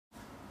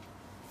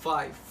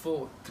Five,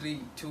 four,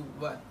 three, two,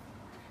 one.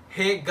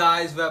 Hey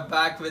guys, we're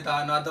back with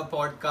another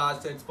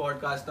podcast. It's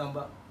podcast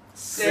number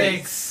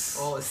Six.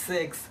 Oh,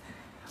 six.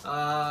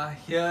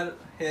 Here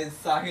is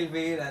Sahil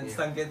Veer and Yeah.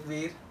 Sanket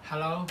Veer.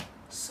 Hello.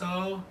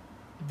 So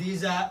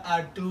these are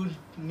our two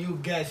new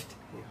guests.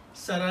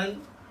 Saran.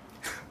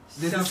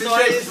 This is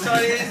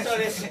sorry.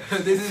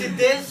 This is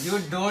Siddesh you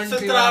don't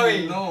Sutravi.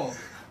 even know.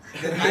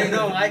 I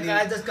know.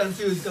 I just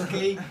confused.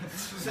 Okay.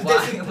 Why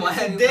are you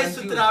Siddesh confused?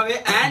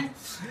 Sutrave and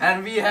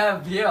And we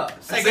have here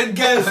second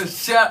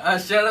guest.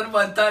 Sharan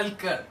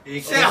Bantalkar.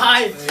 Say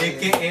hi.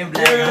 AKA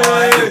Black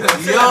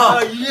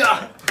Boy.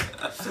 Yeah.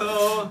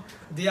 So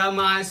they are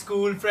my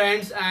school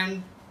friends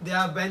and they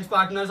are bench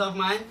partners of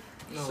mine.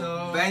 No, So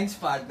bench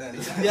partner.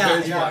 yeah,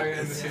 Bench yeah, partner.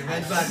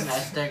 bench partners.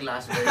 Hashtag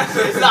last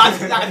bench.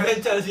 last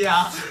benchers,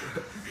 yeah.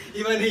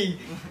 Even he.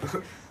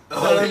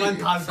 Saran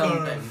Thalkar.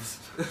 Sometimes.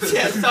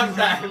 Yes,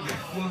 sometimes.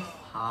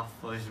 Half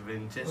first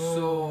benches.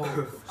 So,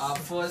 our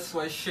first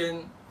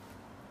question,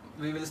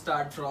 we will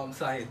start from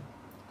Sahil.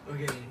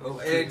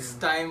 Okay. It's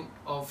time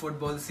of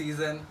football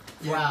season.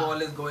 Yeah.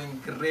 Football is going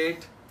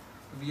great.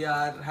 We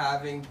are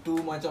having too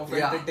much of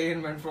Yeah.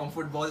 entertainment from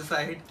football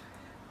side.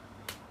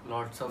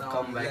 Lots of Now,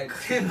 comeback.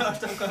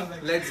 Lots of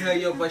comeback. Let's hear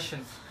your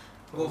question.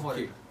 Go for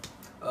Okay.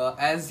 it.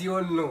 As you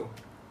all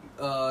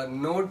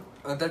know,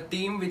 the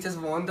team which has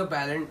won the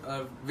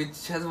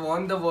which has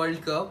won the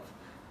World Cup,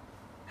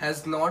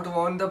 has not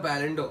won the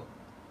Ballon d'Or.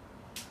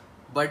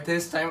 But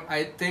this time,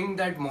 I think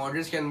that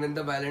Modric can win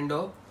the Ballon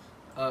d'Or,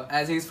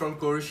 as he's from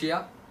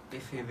Croatia.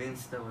 If he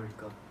wins the World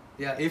Cup.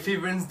 Yeah, if he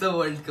wins the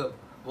World Cup,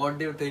 what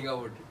do you think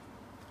about it?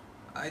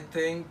 I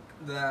think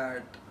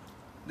that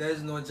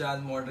there's no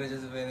chance Modric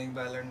is winning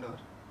Ballon d'Or.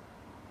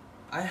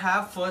 I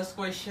have first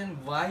question.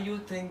 Why you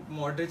think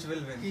Modric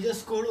will win? He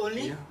just scored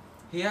only? Yeah.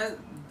 He has.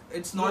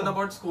 It's not No.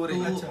 about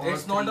scoring. Two or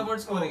It's not three. about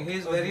scoring. Oh, He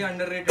is okay. very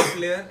underrated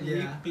player. He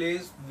Yeah.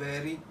 plays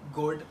very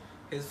good.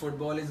 His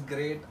football is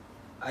great.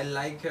 I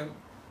like him,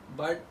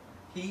 but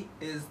he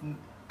is.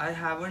 I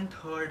haven't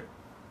heard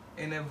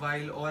in a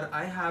while, or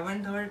I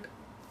haven't heard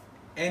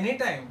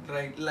anytime.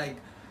 Right, like,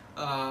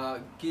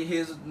 he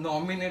is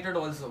nominated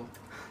also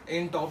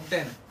in top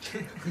 10.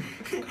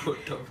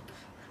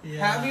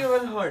 Yeah. Have you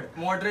ever heard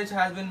Modric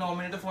has been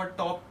nominated for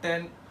top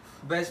 10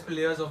 best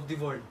players of the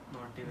world?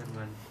 Not even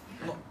one.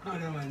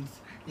 Other ones.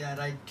 Yeah,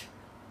 right.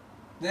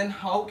 Then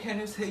how can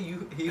you say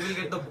he will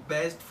get the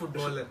best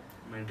footballer?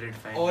 Madrid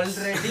fans.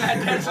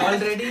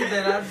 Already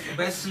there are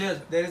best players.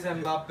 There is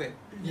Mbappe,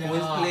 who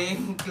is Yeah.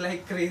 playing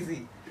like crazy.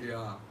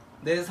 Yeah.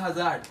 There is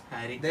Hazard.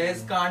 Harry There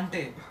is Kane.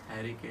 Kante.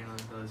 Harry Kane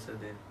was also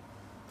there.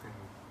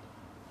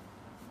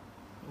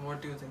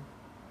 What do you think?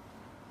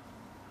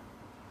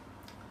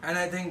 And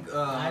I think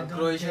I don't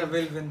Croatia think-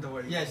 will win the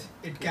World Cup. Yes,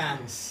 it can.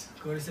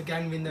 Croatia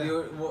can win the.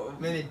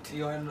 win it.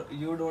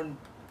 You don't.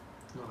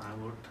 No, I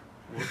would.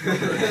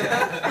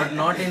 But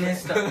not in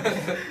his style.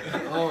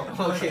 Oh,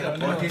 okay.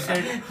 What he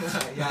said.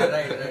 Yeah,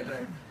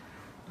 right.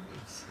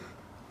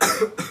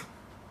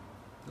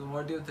 So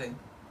what do you think?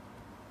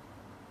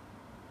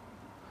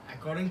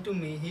 According to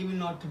me, he will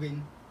not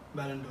win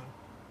Ballon d'Or.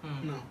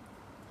 Hmm. No.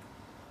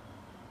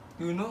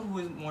 You know who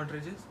is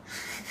Modric is?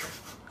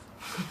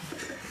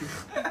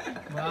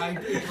 But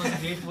it was a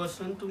great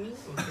person to me.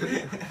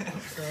 Okay.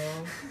 So,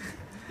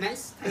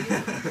 nice. Thank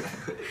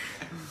you.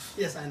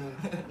 Yes, I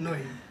know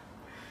him.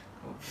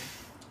 Okay.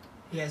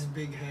 He has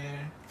big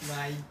hair,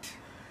 white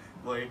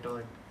White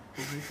or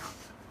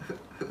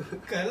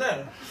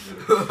color.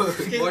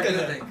 Skin What do you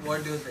color. think?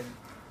 What do you think?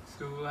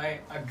 So I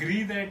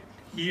agree that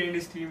he and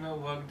his team have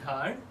worked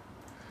hard,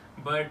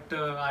 but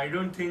I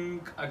don't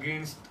think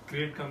against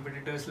great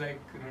competitors like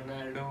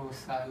Ronaldo,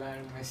 Salah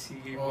and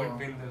Messi he Oh. would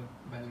win the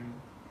Ballon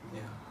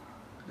Yeah.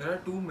 There are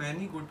too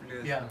many good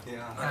players. d'Or.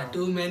 Yeah. Yeah,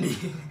 too many.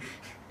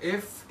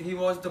 If he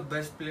was the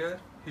best player,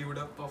 he would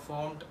have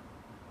performed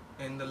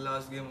in the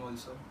last game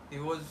also. He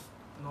was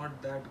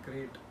not that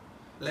great.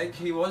 Like,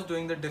 he was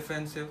doing the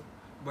defensive,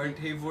 but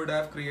he would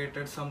have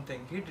created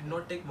something. He did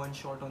not take one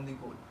shot on the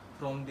goal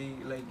from the,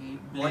 like, he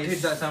what he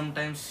plays does.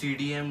 sometimes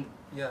CDM.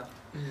 Yeah.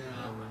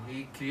 Yeah.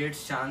 He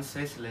creates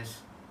chances less.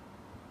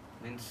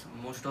 Means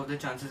most of the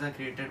chances are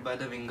created by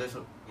the wingers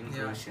in Yeah.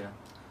 Croatia.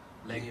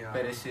 Like Yeah.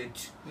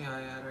 Perisic. Yeah,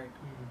 right.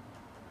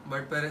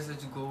 But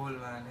Perisic's goal,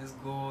 man. His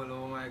goal,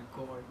 oh my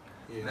god.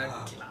 That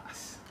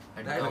class.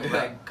 And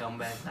That-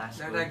 comeback. Last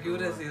That goal to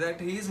accuracy,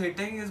 that he's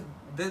hitting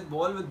this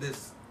ball with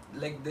this.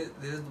 Like, this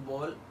is the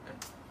ball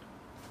and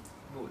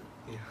goal.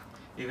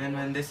 Even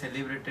when they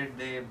celebrated,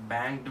 they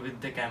banged with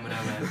the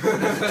cameraman.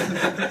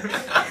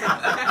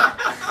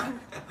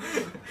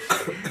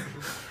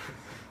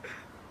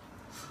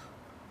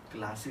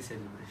 Classy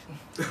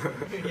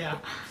celebration. Yeah.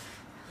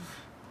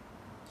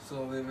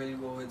 So we will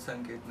go with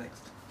Sanket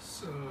next.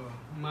 So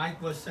my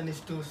question is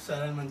to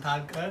Saran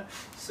Manthalkar.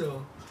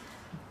 So,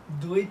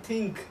 do you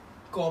think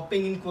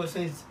copying in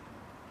questions,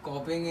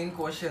 Copying in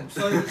questions.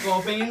 sorry,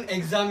 copying in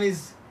exam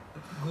is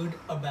good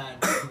or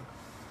bad?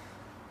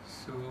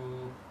 So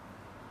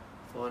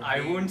For I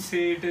me, won't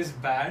say it is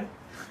bad.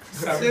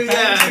 So Sometimes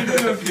yeah, it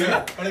is okay.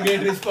 what a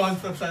great response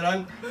from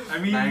Sarang. I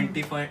mean,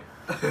 90 point.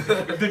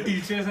 if the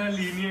teachers are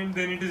lenient,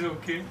 then it is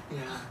okay.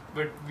 Yeah.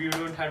 But we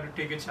don't have to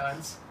take a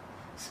chance.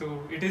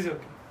 So it is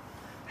okay.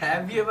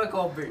 Have you ever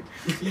copied?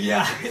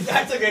 Yeah,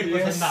 that's a great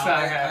Yes, question now. sir.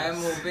 I am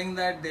hoping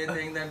that they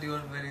think that you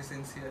are very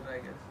sincere, I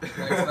guess.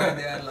 That's why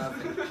they are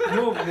laughing.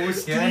 No,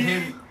 mostly. Hear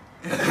him.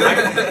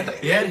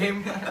 Hear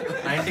him.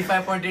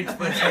 95.8%.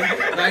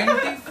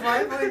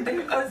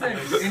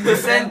 95.8%.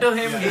 Listen to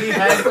him. He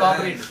has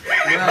copied.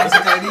 You are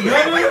steady. He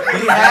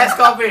has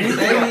copied.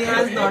 Then he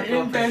has not In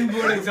copied. 10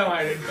 board exam,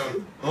 I didn't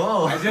come.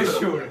 Oh. I just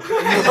showed.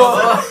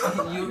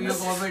 You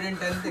copied in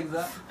 10th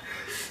exam.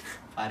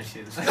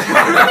 Partial.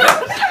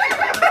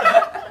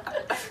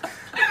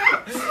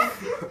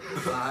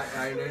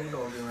 I didn't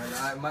copy,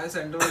 man. My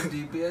center was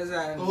DPS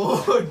and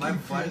Oh, my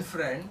one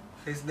friend,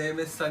 his name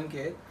is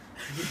Sanket.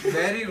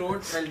 Where he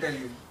wrote, I'll tell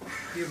you.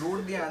 He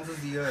wrote the answers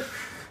here.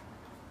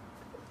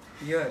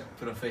 Here.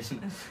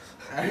 Professional.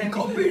 And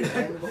copied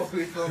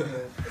from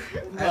here.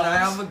 And I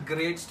have a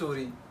great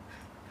story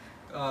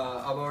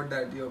about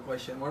that, your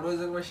question. What was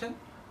the question?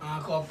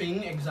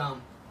 Copying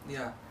exam.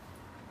 Yeah.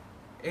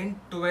 In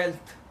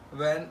 12th,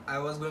 when I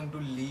was going to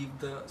leave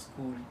the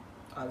school,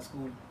 our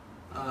school,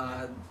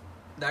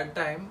 that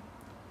time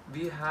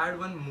we had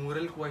one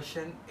moral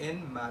question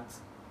in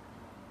maths.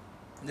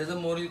 There's a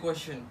moral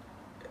question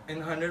in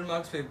 100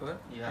 marks paper.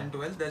 Yeah. In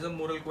 12th, there's a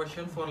moral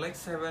question for like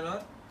 7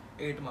 or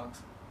 8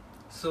 marks.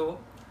 So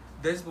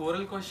this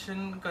moral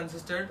question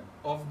consisted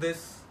of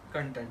this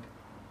content.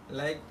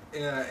 Like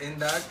in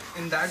that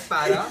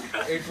para,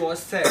 it was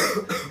said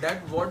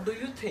that what do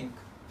you think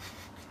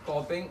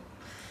copying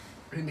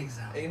In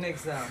exam. in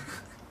exam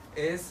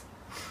is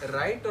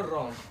right or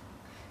wrong?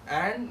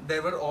 And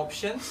there were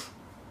options.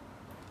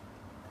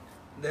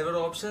 There were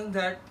options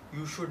that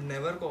you should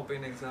never copy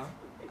in exam.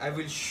 I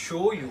will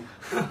show you.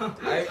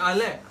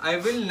 I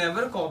will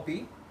never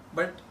copy,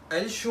 but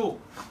I'll show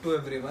to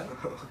everyone.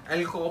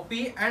 I'll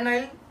copy and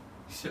I'll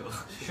show.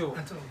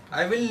 That's all.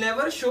 I will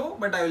never show,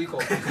 but I will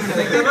copy.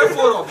 Like there were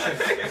 4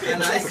 options,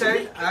 and I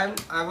said,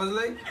 I was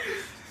like,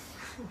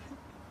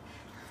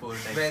 4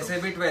 types. वैसे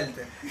भी 12th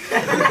है.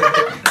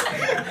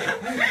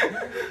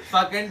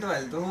 Fucking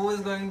 12th. Who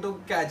is going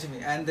to catch me?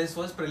 And this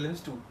was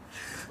prelims too.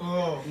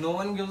 Oh. No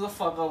one gives a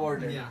fuck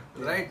about it. Yeah.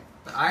 Right?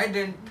 I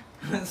didn't.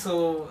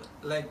 So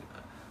like,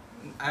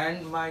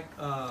 and my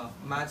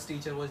maths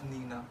teacher was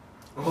Neena,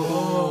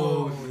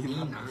 Oh,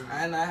 Nina.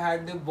 and I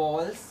had the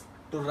balls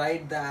to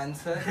write the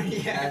answer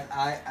Yeah. that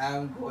I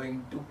am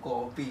going to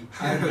copy.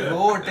 I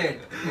wrote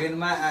it in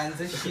my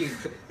answer sheet.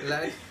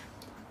 Like,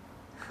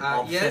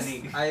 Option yes,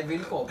 E. I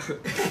will copy.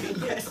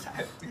 Yes.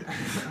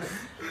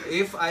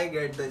 If I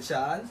get the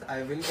chance,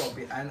 I will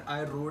copy. And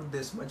I wrote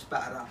this much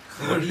para.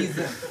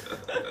 Reason.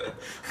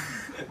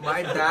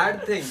 My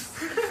dad thinks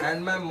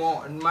and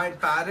my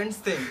parents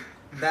think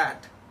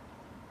that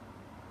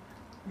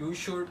you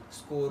should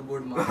score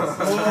good marks.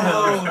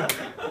 Oh.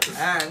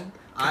 And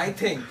I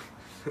think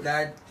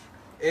that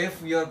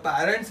if your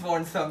parents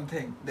want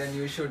something, then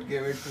you should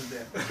give it to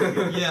them.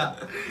 Yeah.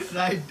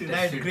 Right.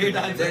 Great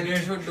answer. Then you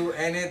should do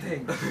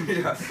anything to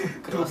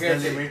Cross the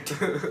get it. limit.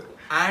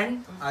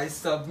 And I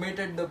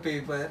submitted the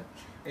paper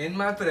in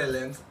my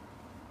prelims.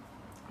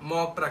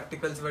 Mock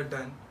practicals were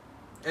done.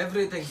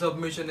 Everything,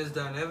 submission is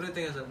done.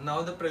 Everything is done.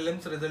 Now the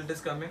prelims result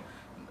is coming.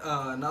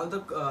 Now the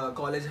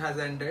college has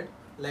ended.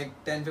 Like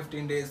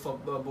 10-15 days for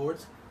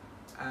boards.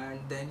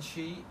 And then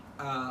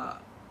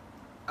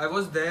I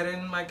was there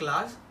in my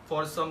class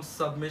for some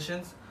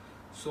submissions.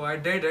 So I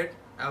did it.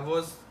 I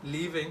was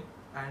leaving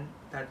and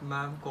that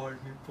ma'am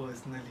called me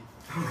personally.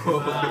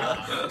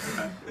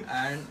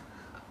 And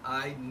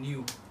I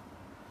knew.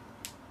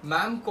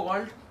 Ma'am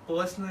called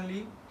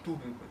personally 2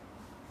 people.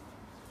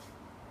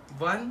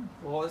 One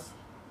was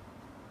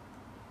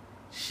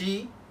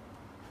she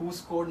who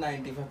scored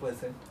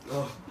 95%.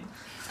 Oh.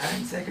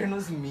 And second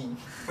was me.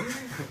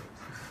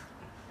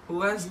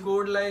 Who has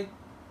scored like,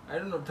 I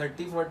don't know,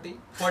 30, 40?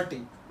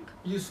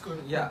 You scored.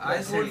 Yeah, I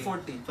scored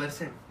 40.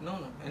 Percent. No,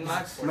 in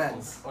maths.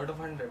 Maths. Out of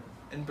 100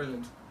 in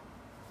prelims.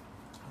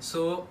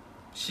 So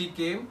she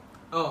came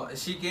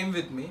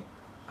with me.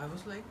 I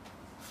was like,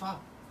 fuck,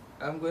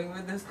 I'm going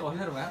with this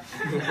scholar, man.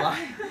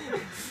 Why?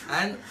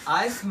 And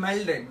I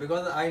smelled it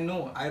because I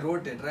know I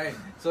wrote it, right?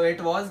 So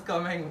it was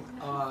coming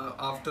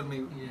after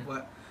me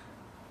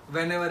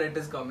whenever it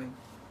is coming.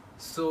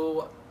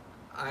 So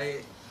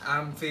I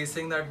am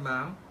facing that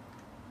ma'am,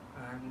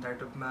 and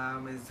that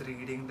ma'am is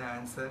reading the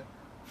answer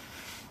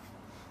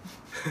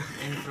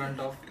in front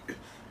of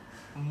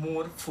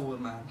more 4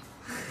 man.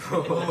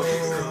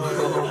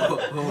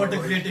 What a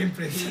great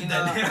impression.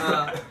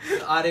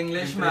 Our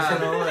English ma'am,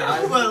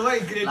 Well,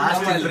 what a great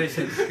Last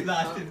impression. impression.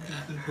 Last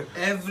impression.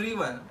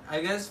 everyone,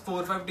 I guess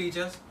 4 or 5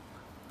 teachers,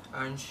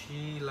 and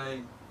she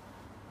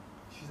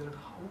said,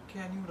 how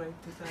can you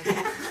write this answer?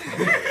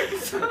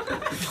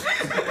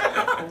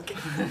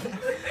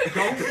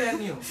 How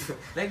can you?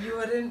 Like you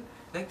are in,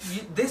 like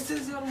this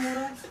is your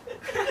morals?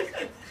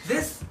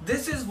 This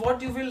is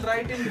what you will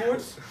write in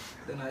boards?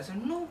 Then I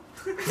said, no.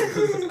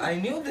 I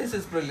knew this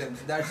is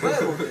prelims. That's why I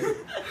wrote it.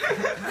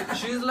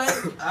 She's like,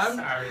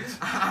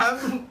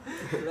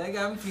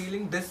 I'm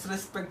feeling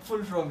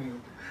disrespectful from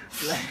you.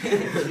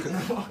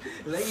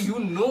 Like you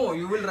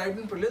will write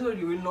in prelims, but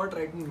you will not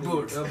write in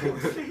boards.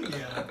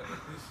 Yeah.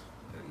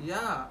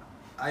 Yeah,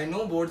 I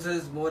know boards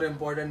is more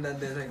important than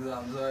this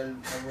exam, so I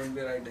won't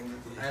be writing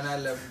it. And I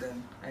left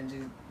then.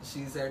 And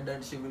she said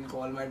that she will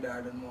call my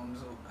dad and mom.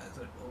 So I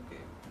said, okay,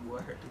 go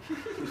ahead.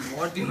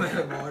 What you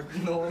have what?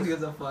 No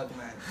gives a fuck,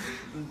 man.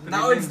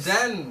 Now it's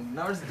done.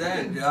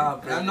 Yeah,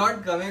 I'm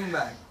not coming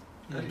back.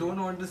 I don't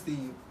want to see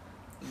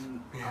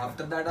you.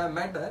 After that, I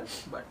met her,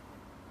 but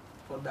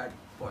for that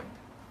point.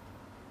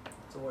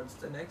 So what's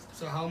the next?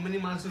 So how many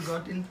marks you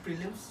got in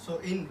prelims? So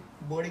in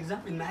board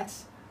exam in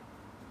maths?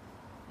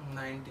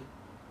 90.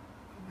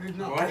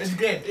 No, What? it's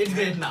great. It's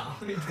great now.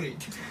 It's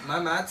great. My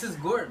maths is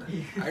good.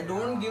 I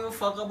don't give a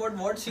fuck about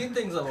what she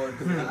thinks about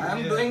me. I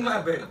am doing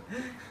my bit.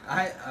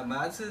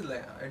 Maths is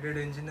like, I did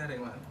engineering,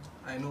 man.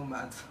 I know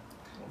maths.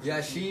 Yeah,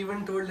 she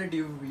even told that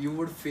you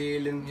would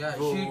fail in Yeah,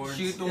 boards.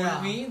 she told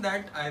Yeah. me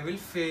that I will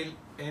fail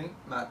in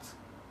maths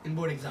In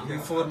board exam.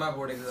 before my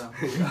board exam.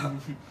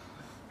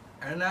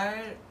 And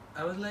I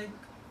was like,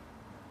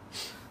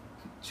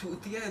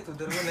 चूतिया है तू,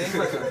 तेरे को नहीं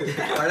पता.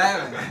 पढ़ा है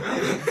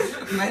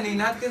मैं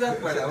नीनाद के साथ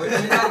पढ़ा, वो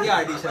नीनाद की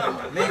ऑडिशन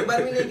मैं एक बार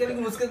भी नहीं करी,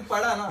 उसके साथ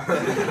पढ़ा ना.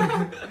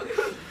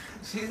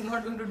 She is not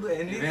going to do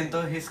anything. Even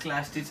though his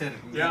class teacher.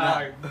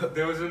 Yeah,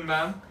 there was one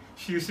ma'am.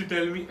 She used to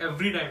tell me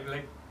every time,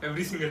 like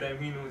every single time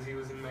he knows he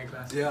was in my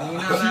class. Yeah.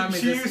 Meena ma'am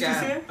She is a used to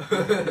say,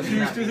 scam. she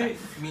used to say,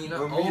 Meena,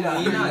 Meena.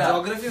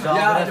 geography.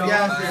 Yeah, Geography.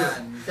 yeah.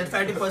 That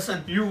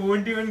 30%. you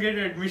won't even get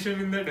admission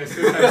in that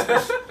SSI.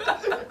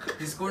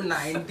 He scored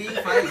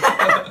 95.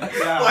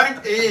 Yeah.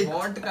 0.8.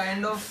 What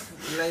kind of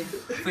like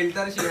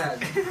filter she had?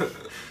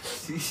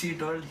 She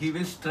told he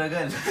will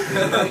struggle.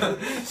 Struggle.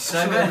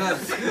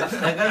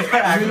 Struggle for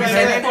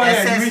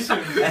Admission.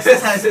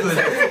 SS high school.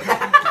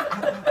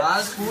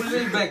 Our school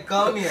will beg,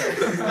 come here.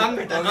 Come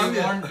beta, Or come we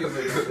here. want you,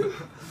 beta.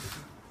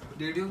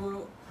 Did you go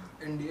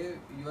India?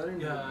 You are in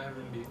Yeah, I'm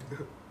Indian.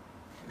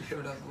 You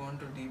should have gone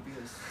to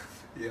DPS.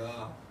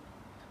 Yeah.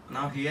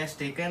 Now he has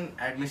taken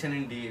admission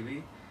in DAV.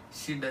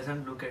 She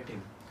doesn't look at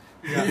him.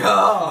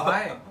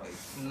 Why?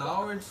 Now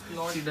it's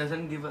not. She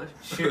doesn't give a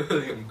shit to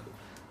him.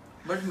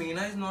 But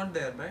Meena is not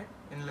there, right?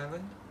 In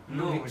 11th?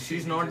 No,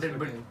 she's not there.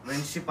 But when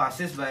she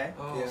passes by,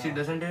 Oh. she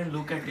doesn't even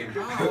look at him,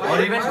 Ah, or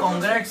even why would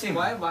congrats she? him.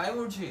 Why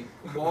would she?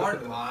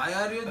 What? Why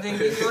are you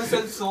thinking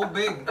yourself so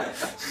big?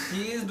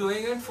 She is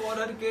doing it for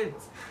her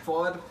kids, for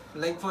her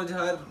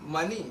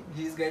money.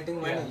 She's getting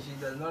money. Yeah. She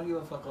does not give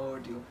a fuck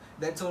about you.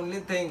 That's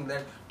only thing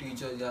that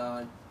teachers,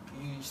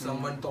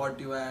 someone taught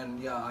you,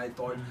 and I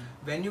thought.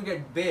 When you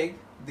get big,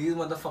 these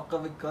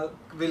motherfucker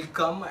will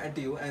come at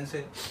you and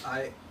say,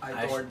 I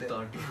taught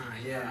them.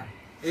 Yeah.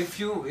 If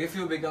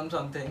you become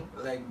something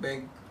like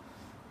big,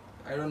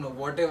 I don't know,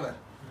 whatever,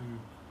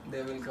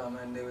 they will come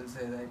and they will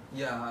say that,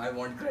 I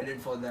want credit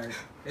for that.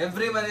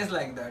 Everyone is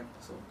like that.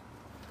 So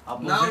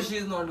now she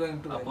is not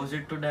going to.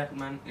 Opposite to that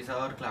man is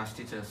our class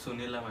teacher,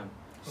 Sunila ma'am.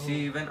 She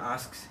even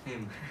asks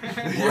him what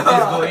is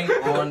going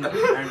on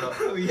and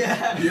Oh,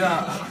 yeah.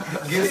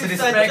 gives She's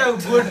respect. such a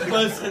good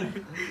person.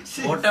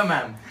 What a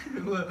ma'am.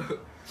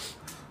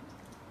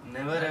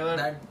 Never ever.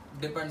 That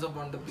depends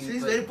upon the people.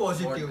 She's very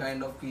positive. What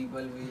kind of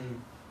people we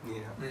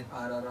Yeah.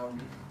 are around.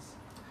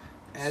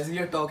 As we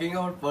are talking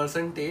about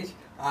percentage,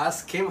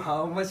 ask him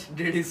how much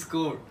did he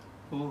score.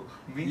 Who?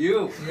 Me? You.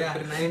 Yeah,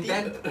 In 90.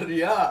 10th,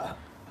 Yeah.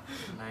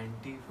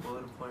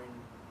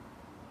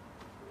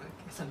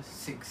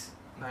 94.6.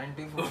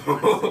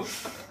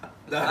 94.6.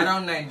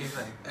 Around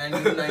 95. And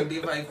you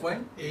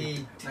 95.8.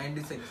 8.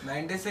 96.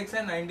 96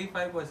 and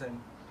 95%.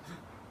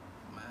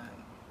 Man.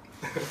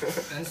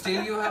 And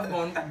still you have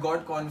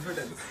got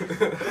confidence.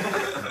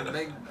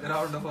 Like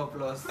round of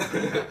applause.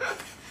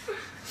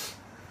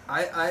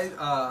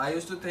 I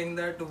used to think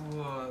that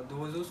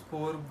those who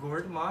score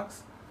good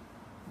marks,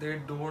 they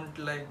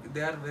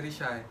are very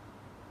shy.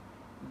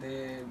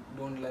 They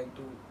don't like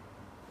to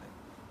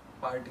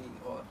party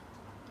or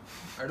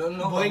I don't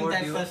know Going about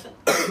that you. person.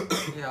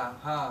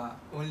 Yeah,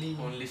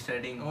 Only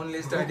studying.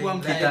 only studying.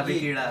 Bookworm like Kida me.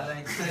 Bikida.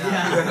 Like,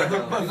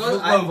 Yeah.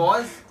 because I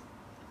was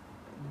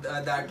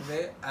that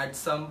way at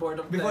some point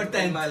of Before time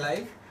in 10th. my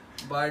life,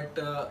 but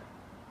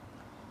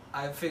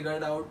I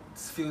figured out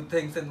few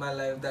things in my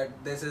life that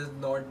this is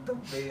not the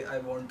way I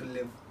want to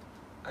live.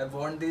 I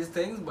want these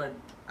things, but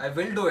I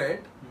will do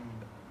it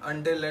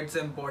until it's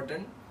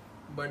important.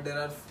 But there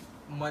are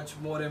much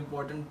more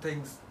important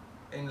things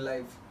in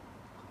life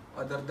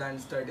other than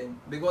studying,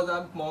 because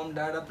our mom,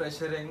 dad are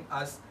pressuring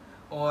us,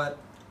 or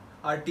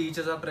our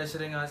teachers are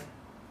pressuring us.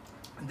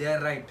 They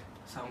are right.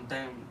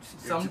 Sometimes.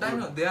 it's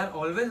Sometimes good they are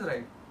always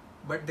right,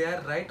 but they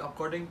are right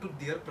according to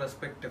their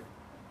perspective,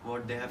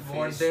 what they have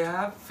what faced. they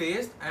have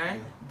faced,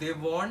 and they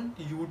want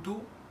you to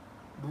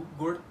do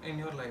good in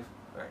your life.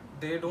 Right?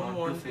 They don't Not to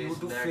want face you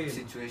to that fail.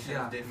 situations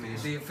Yeah, they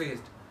faced. They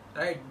faced,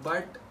 right?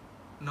 But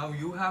now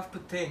you have to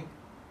think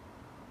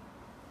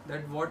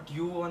that what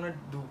you wanna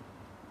do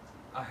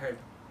ahead.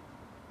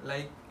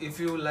 Like if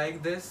you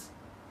like this,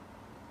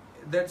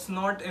 that's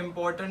not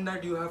important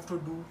that you have to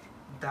do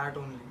that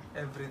only.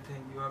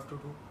 Everything you have to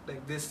do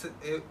like this.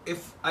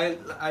 If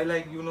I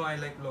like, you know, I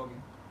like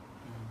vlogging,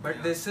 but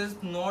Yeah. this is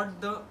not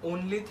the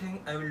only thing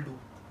I will do,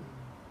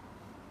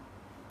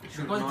 You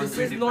should because not this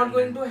be is not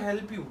going to dependent.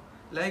 help you.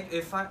 Like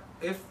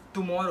if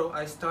tomorrow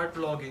I start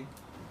vlogging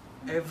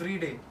every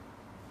day,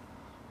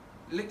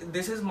 like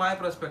this is my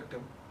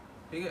perspective.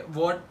 Okay?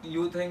 What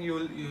you think, you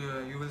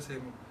will say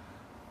me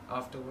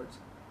afterwards.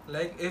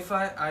 Like if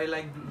I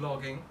like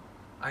vlogging,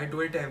 I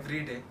do it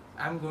every day,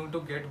 I'm going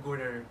to get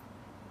good at it.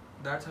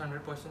 That's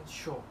 100%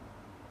 sure.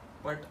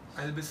 But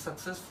I'll be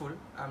successful,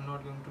 I'm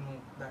not going to know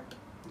that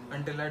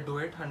until I do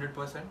it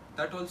 100%.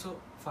 That also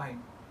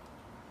fine.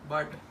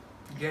 But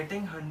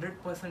getting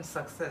 100%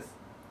 success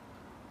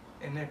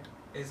in it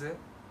is a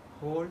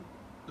whole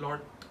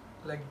lot,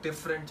 like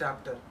different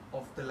chapter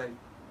of the life.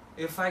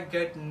 If I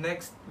get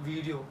next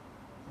video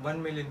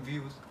 1 million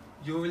views,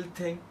 you will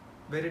think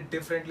very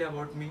differently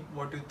about me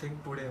what you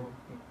think today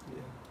about me,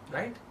 Yeah.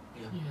 right?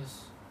 Yeah.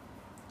 Yes.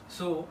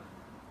 So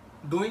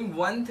doing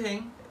one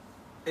thing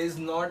is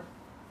not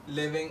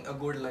living a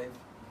good life.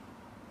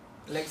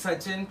 Like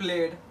Sachin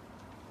played,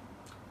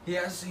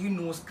 he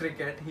knows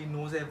cricket, he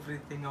knows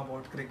everything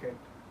about cricket,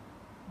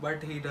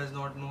 but he does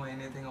not know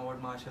anything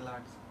about martial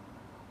arts.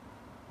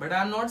 But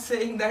I'm not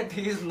saying that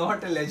he is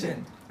not a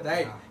legend,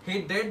 right? Yeah.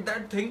 He did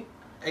that thing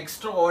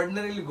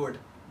extraordinarily good,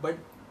 but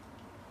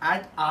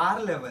at our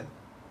level,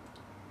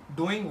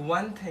 doing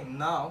one thing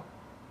now,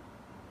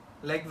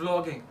 like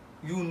vlogging,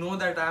 you know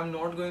that I'm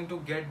not going to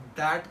get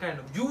that kind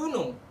of, you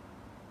know,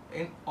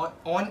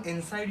 on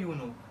inside you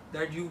know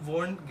that you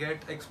won't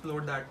get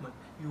explored that much.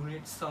 You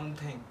need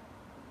something,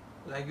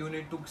 like you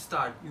need to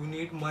start, you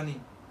need money.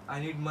 I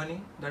need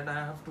money, that I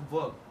have to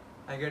work.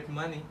 I get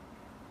money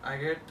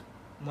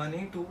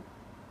to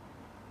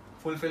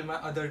fulfill my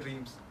other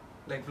dreams,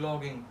 like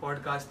vlogging,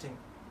 podcasting.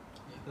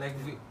 Like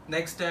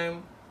next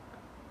time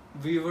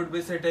we would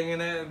be sitting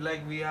in a,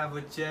 like we have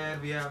a chair,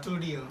 we have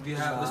Studio.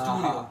 a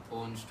studio,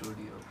 Own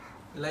studio.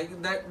 like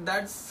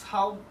that's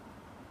how,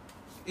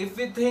 if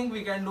we think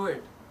we can do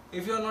it.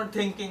 If you're not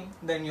thinking,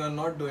 then you're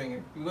not doing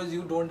it, because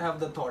you don't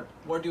have the thought.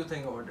 What do you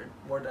think about it,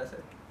 what I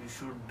said? You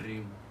should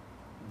dream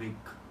big.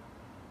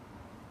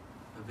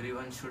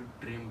 Everyone should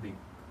dream big.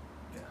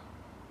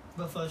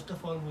 But first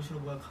of all, we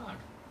should work hard.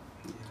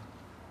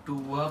 To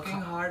work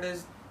Working hard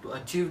is, to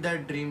achieve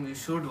that dream, you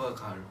should work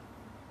hard.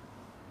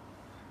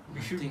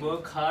 We should Nothing-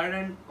 work hard,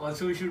 and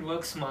also we should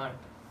work smart.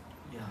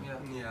 Yeah. yeah.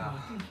 Yeah.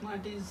 Working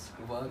smart is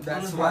Work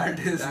That's smart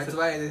why. is- That's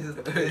why this is.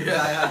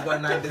 I have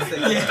got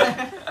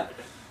 96.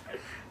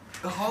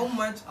 How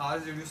much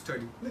hours did you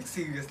study? Like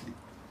seriously.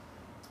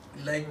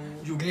 Like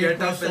you Great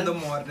get up in the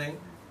question. morning,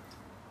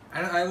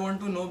 and I want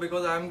to know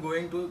because I'm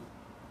going to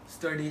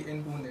study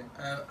in Pune.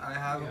 I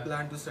have a Yeah.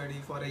 plan to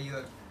study for a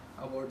year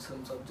about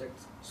some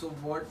subjects. So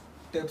what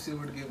tips you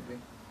would give me?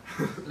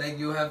 Like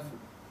you have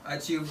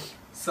achieved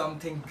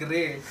something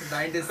great,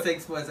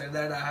 96%,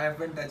 that I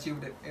haven't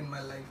achieved it in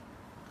my life.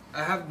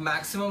 I have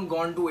maximum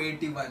gone to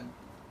 81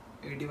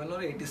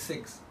 or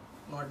 86,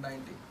 not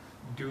 90.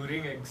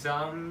 During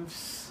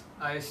exams,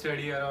 I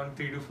study around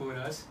 3 to 4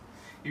 hours.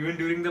 Even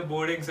during the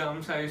board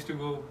exams, I used to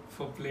go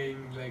for playing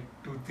like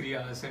 2-3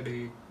 hours a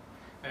day.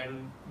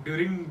 And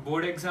during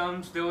board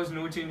exams, there was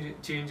no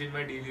change in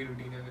my daily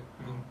routine.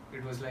 No,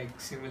 it was like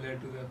similar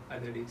to the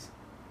other days.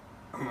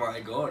 Oh my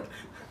god.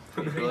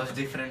 It was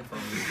different for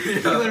me.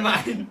 even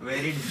mine.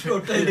 Very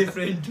different. Totally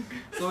different.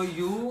 So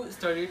you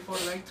studied for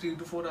like 3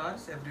 to 4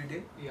 hours every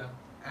day, Yeah.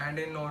 and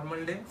in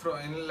normal day,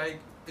 in like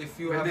if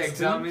you When have the school,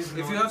 exam is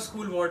if you not- have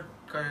school, what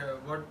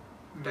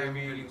time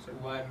Maybe will you study?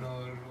 1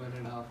 or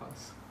 1.5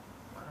 hours.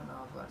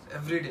 1.5 hours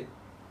every day.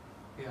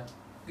 Yeah.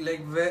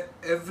 Like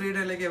every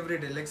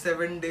day, like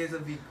 7 days a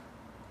week.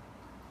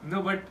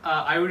 No, but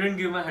I wouldn't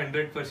give my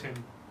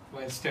 100%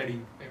 while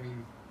studying. I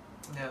mean,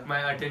 Yeah.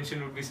 my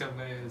attention would be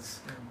somewhere else.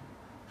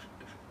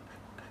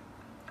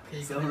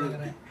 Fake So लग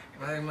रहा है.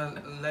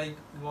 Like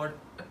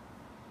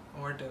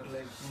whatever,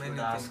 like many Should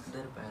ask things.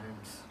 their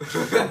parents.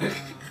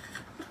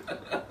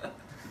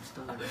 It's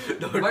the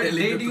Don't But tell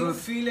did the you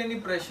truth. feel any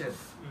pressure?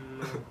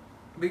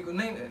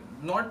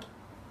 No.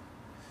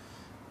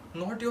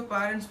 Not your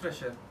parents'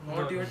 pressure, not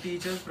No. your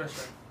teachers'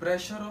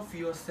 pressure of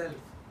yourself.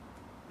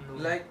 No.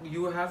 Like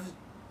you have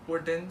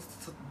put in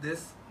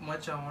this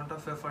much amount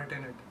of effort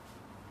in it,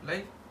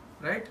 like,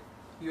 right?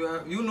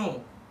 You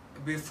know,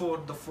 before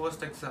the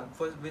first exam,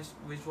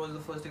 which was the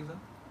first exam?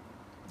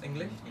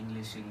 English.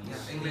 English.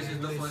 Yeah, English is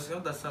the English. first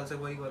exam. 10 साल से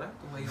वही हो रहा है,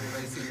 तो वही होगा,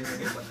 इसीलिए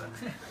मुझे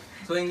पता.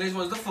 So English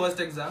was the first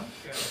exam,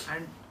 Yeah.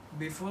 and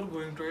before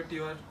going to it,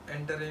 you are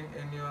entering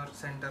in your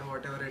center,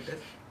 whatever it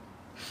is.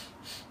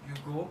 You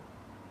go.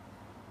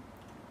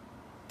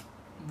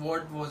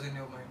 What was in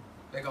your mind?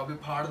 Like अभी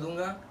फाड़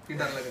दूंगा कि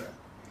डर लग रहा है?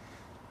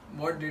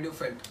 What did you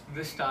felt? In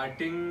the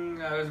starting,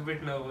 I was a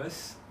bit nervous.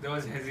 There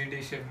was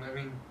hesitation. I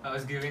mean, I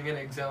was giving an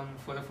exam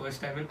for the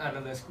first time in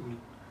another school.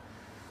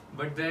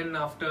 But then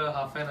after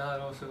half an hour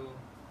or so,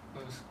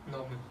 it was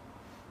normal.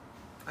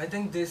 I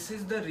think this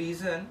is the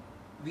reason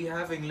we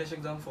have English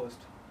exam first.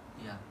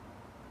 Yeah.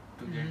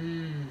 To get.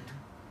 Mm.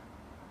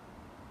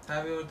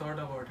 Have you ever thought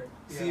about it?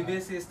 Yeah.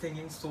 CBSE is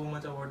thinking so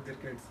much about their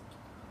kids.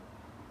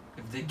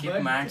 If they keep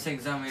But- maths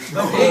exam in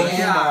But-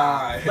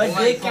 yeah. But Oh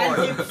they my can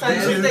God. keep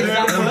Sanskrit Then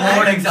exam the first.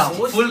 board exam,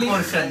 full Mostly-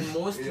 portion. and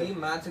mostly Yeah.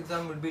 maths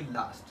exam would be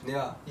last.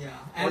 Yeah. Yeah.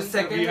 Or And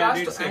second we had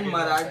it last, second and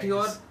last, I Marathi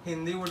or guess.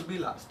 Hindi would be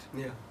last.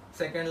 Yeah.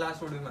 Second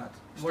last would be maths.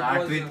 What Start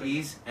was with your-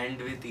 ease,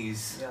 end with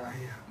ease. Yeah.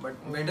 Yeah. But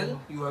Oh. middle,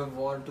 you have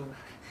war to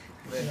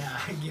win.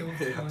 Yeah, Game of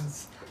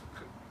Thrones.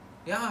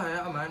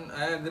 Yeah, man,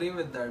 I agree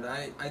with that.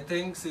 I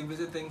think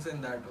CBSE thinks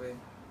in that way.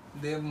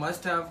 They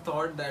must have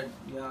thought that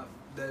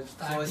there's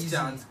Start first easy.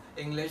 chance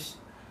English,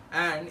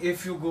 and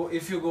if you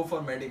go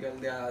for medical,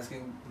 they are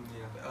asking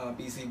Yeah.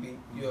 PCB.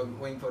 You are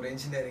going for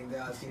engineering, they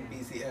are asking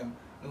PCM.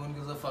 No one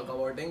gives a fuck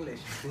about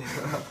English,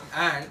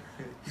 and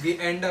we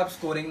end up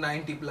scoring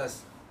 90 plus.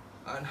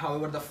 And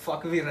however the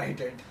fuck we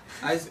write it,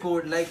 I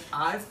scored like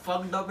I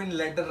fucked up in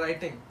letter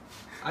writing.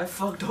 I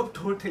fucked up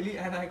totally,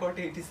 and I got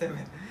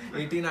 87,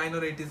 89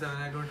 or 87.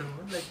 I don't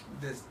remember, like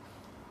this.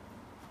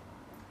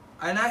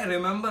 And I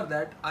remember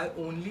that I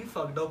only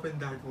fucked up in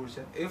that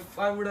portion. If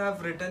I would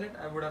have written it,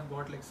 I would have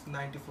got like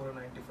 94 or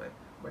 95.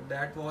 But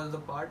that was the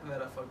part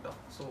where I fucked up.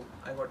 So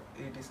I got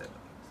 87.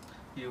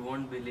 You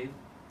won't believe.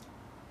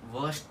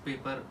 Worst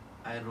paper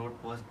I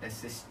wrote was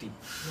SST.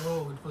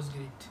 Oh, it was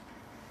great.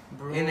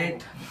 Bro. In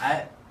it,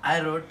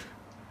 I wrote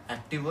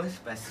active voice,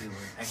 passive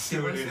voice.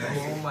 Active voice, did I.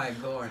 passive Oh voice. my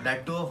god.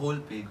 That to a whole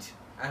page.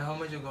 And how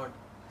much you got?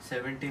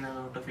 79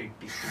 out of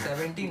 80.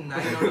 79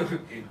 out of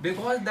 80.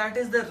 Because that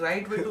is the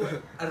right way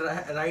to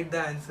write the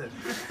answer.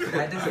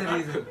 That is the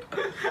reason.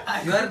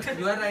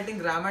 You are writing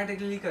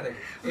grammatically correct.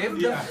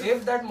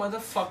 If that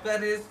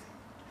motherfucker is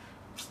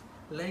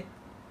like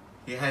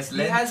He has he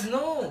length.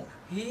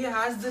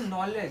 has the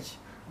knowledge,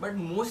 but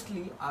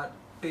mostly our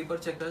paper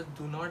checkers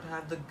do not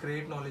have the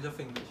great knowledge of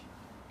English.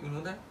 You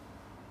know that?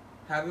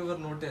 Have you ever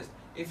noticed?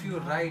 If you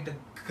No. write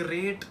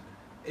great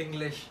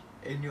English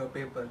in your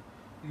paper,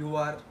 you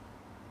are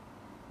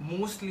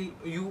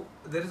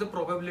there is a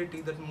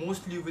probability that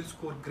mostly you will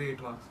score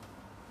great marks.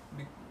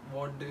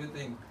 What do you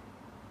think?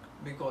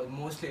 Because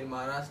mostly in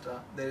Maharashtra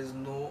there is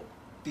no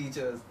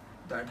teachers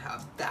that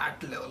have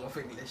that level of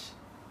English.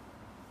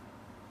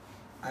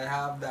 I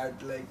have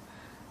that, like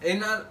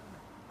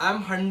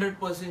I'm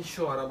 100%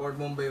 sure about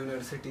Mumbai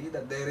University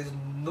that there is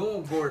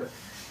no good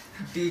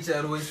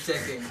teacher who is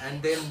checking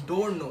and they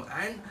don't know,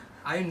 and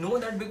I know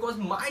that because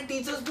my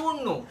teachers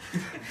don't know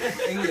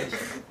English.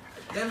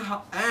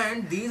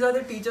 And these are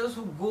the teachers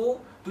who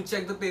go to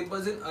check the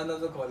papers in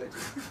another college,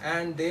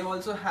 and they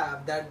also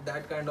have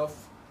that kind of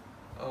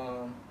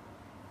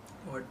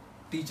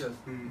teachers.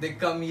 Hmm. They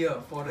come here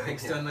for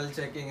external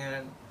checking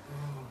and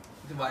Oh.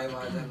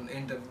 vivas and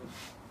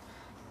interviews.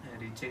 I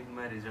rechecked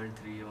my result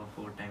 3 or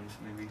 4 times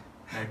maybe.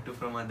 That too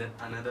from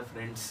another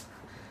friends.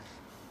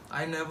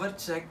 I never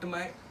checked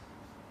my,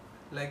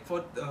 like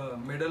for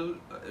middle,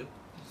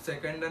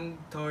 second and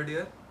third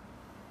year,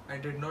 I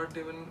did not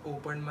even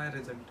open my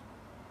result.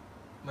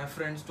 My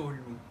friends told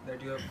me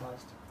that you have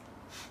passed.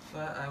 So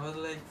I was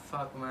like,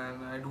 fuck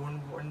man, I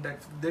don't want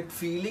that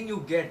feeling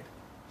you get.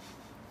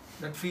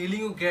 That feeling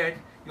you get,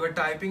 you are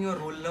typing your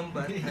roll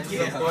number and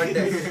your birth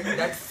date.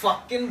 That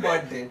fucking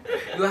birth date.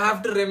 You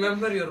have to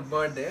remember your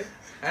birth date.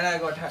 And I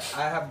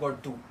have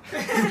got 2.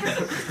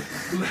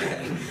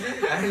 Man.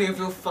 And if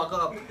you fuck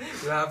up,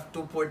 you have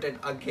to put it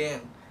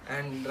again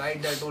and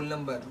write that roll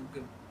number.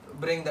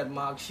 Bring that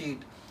mark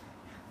sheet.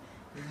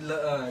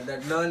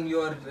 Learn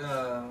your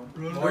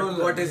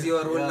what is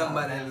your roll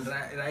number and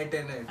write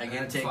in it.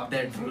 Again And check fuck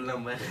that it. full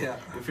number. Yeah.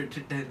 If it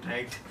is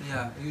right.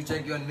 Yeah, you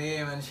check your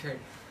name and shit.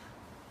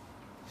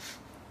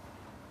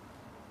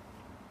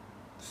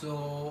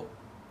 So,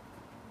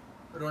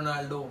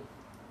 Ronaldo,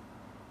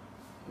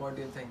 what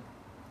do you think?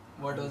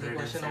 What was the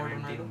question about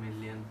 117 Ronaldo?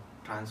 million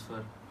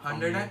transfer. from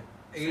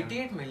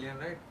 188 million,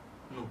 right?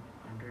 No,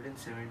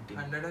 117.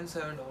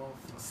 107 of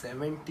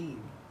 17.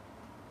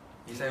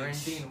 In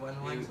 17, which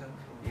 117.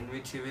 In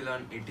which he will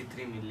earn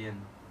 83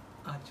 million.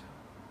 Acha.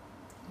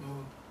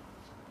 Oh.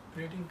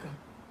 Great income.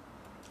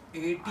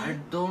 80? I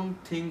don't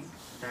think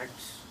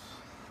that's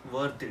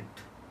worth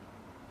it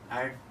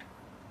at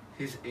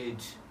his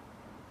age.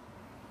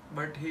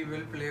 But he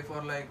will play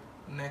for like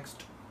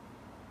next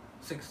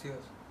 6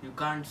 years. You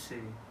can't say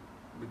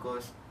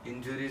because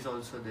injury is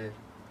also there,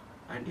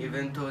 and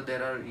even though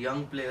there are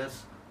young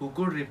players who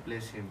could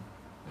replace him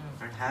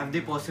Mm. and have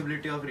the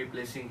possibility of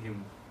replacing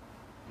him.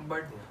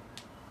 But,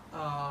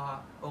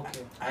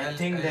 okay. I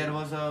think there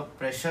was a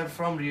pressure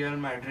from Real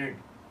Madrid.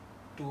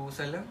 To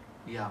sell him?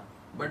 Yeah.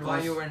 But why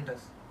because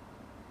Juventus?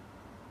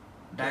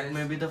 That Yes.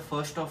 may be the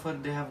first offer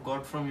they have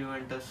got from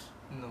Juventus.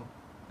 No.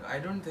 I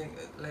don't think,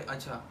 like,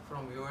 acha,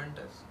 from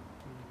Juventus.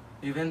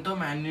 Even though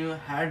Man U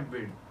had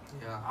bid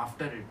Yeah.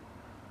 after it,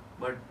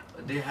 but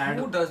they had.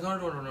 Who does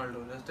not want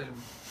Ronaldo? Just tell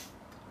me.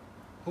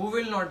 Who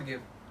will not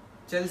give?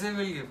 Chelsea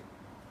will give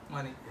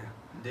money.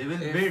 They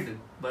will If- bid,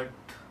 but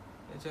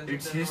Chelsea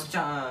it's does his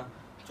not-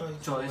 Choice.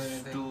 choice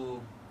anything.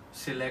 to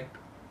select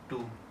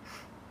two.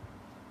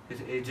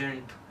 his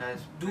agent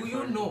has. Do you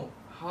preferred know him.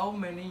 how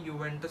many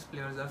Juventus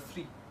players are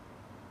free?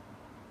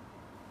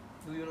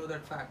 Do you know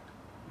that fact?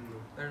 No.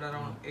 That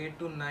around 8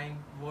 to 9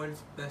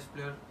 world's best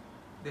players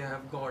they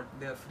have got,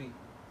 they are free.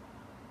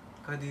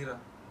 Khadira,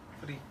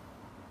 free.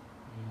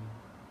 Hmm.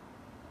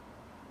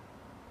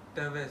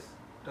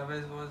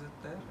 Tevez was it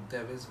there?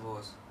 Tevez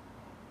was.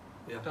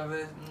 Yeah.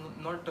 Tevez,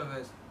 not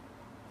Tevez.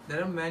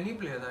 There are many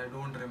players I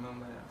don't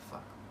remember.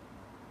 Fuck.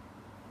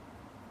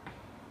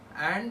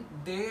 And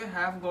they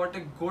have got a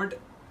good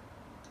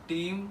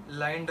team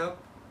lined up,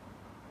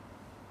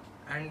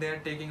 and they are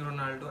taking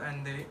Ronaldo,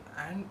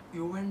 and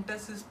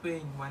Juventus is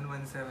paying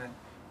 117.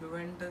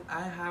 Juventus,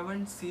 I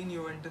haven't seen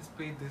Juventus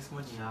pay this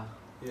much. Yeah.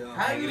 Yeah.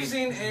 Have I you agree.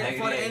 seen I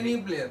for agree, I any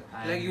agree. player?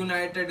 I Like agree.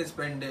 United is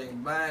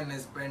spending, Bayern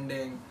is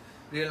spending,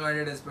 Real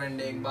Madrid is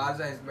spending, Mm.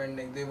 Barca is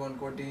spending. They want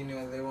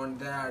Coutinho, they want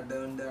that, they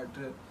want that.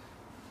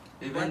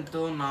 Even But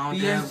though now they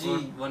have PSG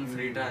got one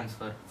free Hmm.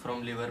 transfer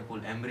from Liverpool,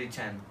 Emre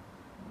Can.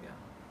 Yeah.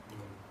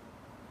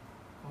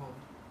 No. Oh,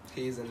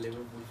 He is a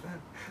Liverpool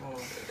fan. oh.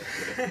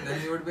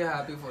 Then you would be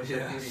happy for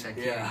Yeah. Shaqiri.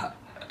 Shaqiri. Yeah.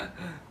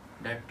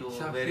 That too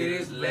Shaqiri very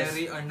is less.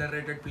 very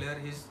underrated player.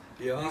 He's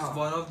Yeah.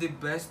 one of the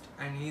best,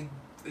 and he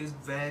is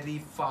very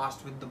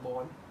fast with the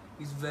ball.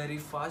 He's very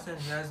fast, and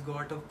he has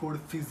got a good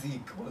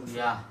physique also.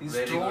 Yeah, He's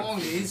very good strong.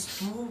 physique. He's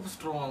too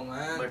strong,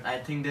 man. But I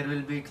think there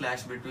will be a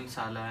clash between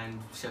Salah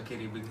and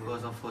Shaqiri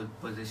because of full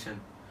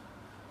position.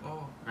 oh,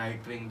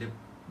 Right wing, they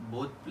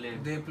both play.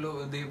 they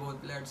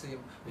both play at same.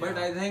 But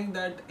Yeah. I think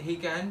that he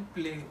can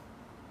play.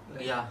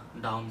 Like Yeah,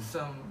 down.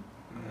 Some.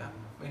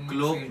 Yeah. In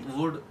Klopp midfield.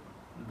 would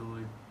do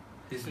it.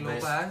 His Klopp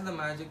best. has the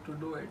magic to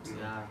do it.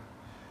 Yeah.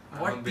 I'm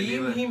What a team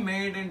believer. he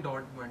made in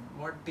Dortmund?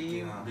 What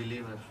team? Yeah.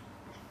 Believer.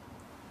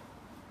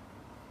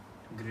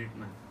 Great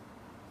man.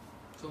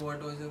 So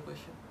what was your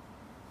question?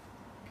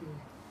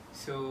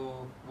 So,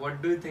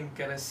 what do you think?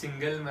 Can a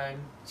single man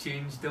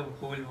change the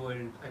whole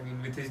world? I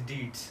mean, with his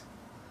deeds?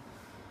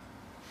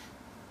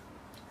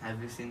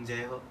 Have you seen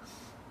Jai Ho?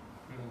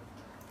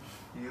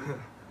 No. You?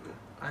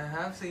 I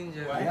have seen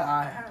Jerry. Why? Yeah,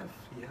 I have.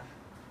 Yeah.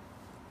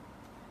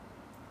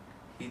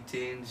 He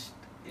changed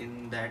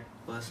in that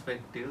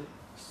perspective.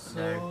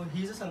 So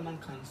he's a Salman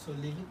Khan, so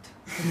leave it.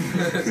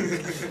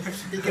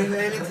 He can do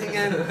anything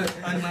and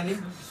earn money.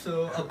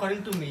 So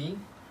according to me,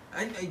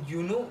 And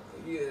you know,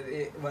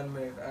 1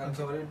 minute. I'm Okay.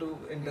 sorry to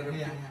interrupt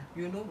Yeah, you.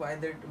 yeah. You know why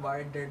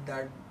did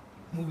that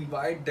movie.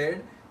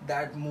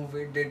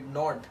 movie did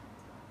not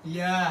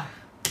Yeah.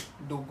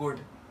 do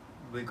good?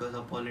 Because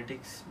of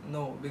politics.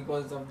 No,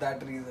 because of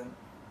that reason.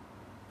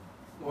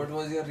 What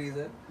was your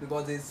reason?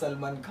 Because he's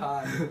Salman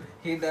Khan.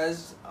 He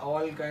does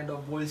all kind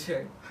of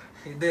bullshit.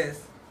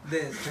 This,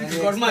 and He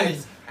got money.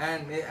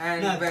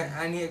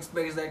 and he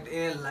expects that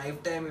in a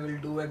lifetime he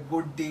will do a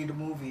good deed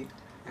movie,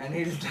 and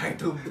he'll try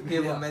to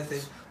give Yeah. a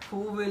message.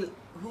 Who will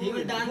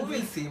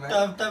see, man?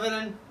 Towel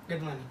and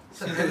get money.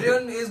 So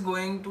everyone is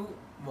going to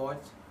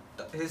watch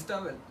his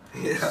towel.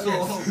 Yeah. So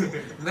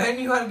when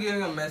you are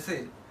giving a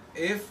message,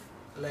 if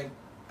like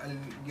I'll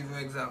give you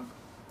an example.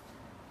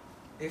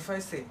 If I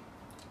say,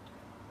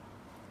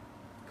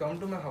 come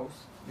to my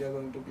house, we are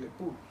going to play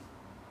pool.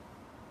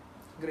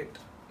 Great,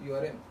 you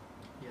are in.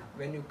 Yeah.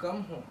 When you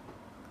come home,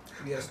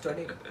 we are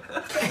studying.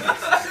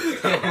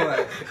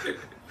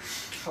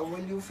 How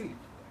will you feel?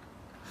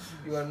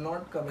 You are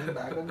not coming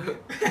back again.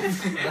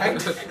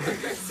 Right?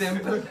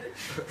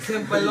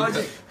 Simple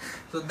logic.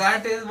 So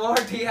that is what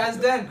he has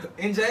done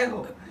in Jai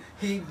Ho.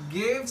 He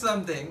gave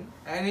something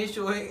and he's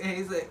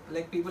showing,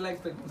 like people are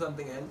expecting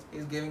something else.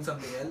 He's giving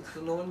something else.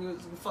 So no one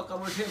gives a fuck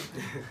about him.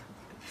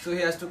 So he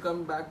has to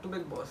come back to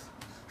Big Boss.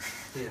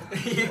 Yeah.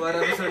 For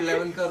episode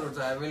 11 crores,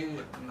 I will.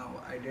 No,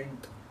 I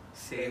didn't.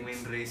 Same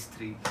in race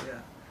 3. Yeah.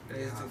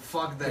 Yeah.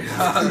 Fuck that.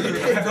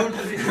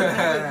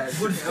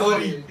 Good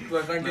story.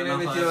 Continue None of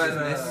with our your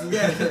business.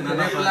 Yeah. None of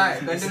our reply.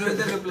 business. Continue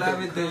with the reply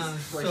with this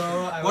So, question.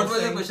 I What was was the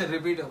saying- question?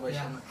 Repeat your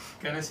question.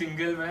 Yeah. Can a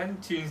single man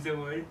change the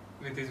world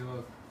with his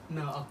work?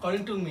 No,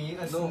 according to me,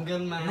 a single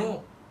man.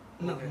 No.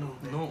 No, Okay.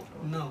 no,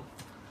 no.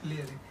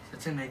 Clearly.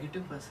 Such a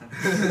negative person.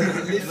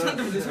 Listen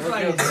to this.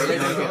 Okay, okay, let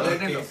it go, let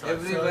it Okay, go. so- So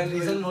Everyone the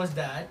reason will. was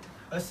that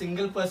a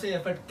single person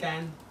effort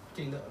can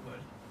change the world.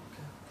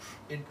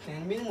 It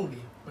can be in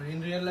movie, but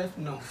in real life,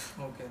 no.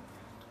 Okay.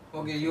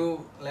 Okay,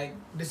 you like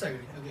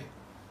Disagree. Okay.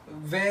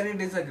 very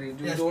disagree.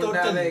 You Yes, don't have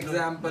an totally.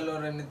 example or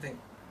anything.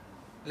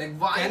 Like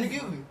why? Can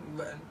give you.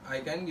 Well,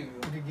 I can give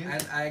you. Okay, give.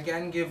 And I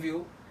can give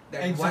you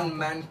that Example. one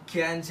man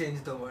can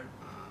change the world.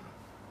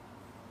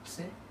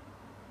 Say.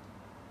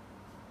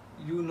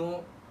 You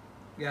know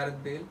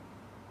Gareth Bale.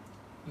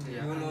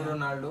 Yeah. You know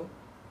Ronaldo.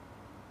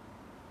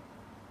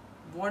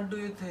 What do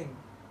you think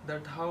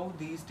that how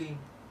these teams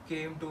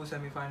came to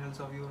semi-finals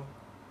of Euro?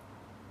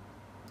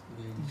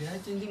 They are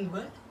changing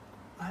world.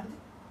 Are they?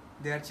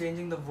 They are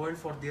changing the world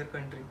for their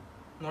country,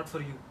 not for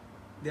you.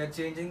 They are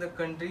changing the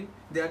country.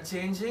 They are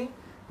changing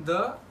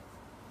the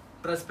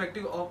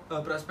perspective of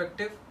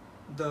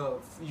the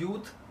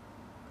youth,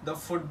 the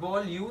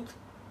football youth,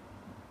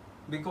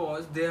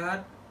 because they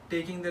are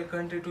taking their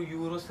country to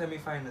Euro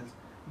semi-finals.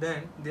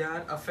 then they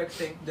are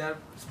affecting, they are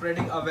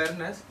spreading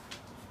awareness.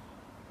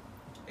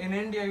 In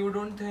India, you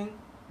don't think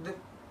the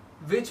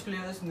which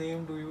player's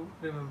name do you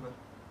remember?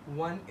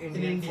 One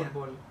Indian India.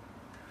 footballer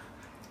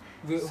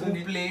who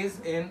Sunil- plays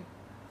in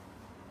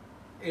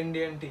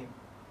Indian team.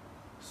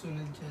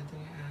 Sunil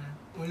Chhetri.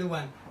 Only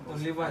one.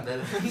 Only one.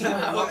 Other-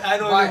 No, I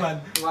know Why? only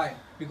one. Why?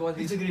 Because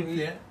He's a great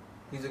player.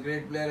 He's a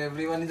great player.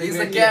 Everyone is He's a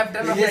the great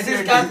captain player. of This the is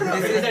team. captain.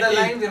 This is The the team.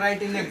 line we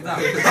write in exam.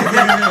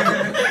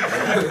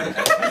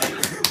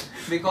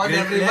 Because Great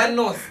everyone player.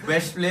 knows.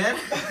 Best player,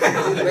 Best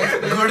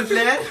player. good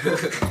player.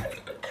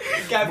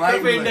 Captain Mind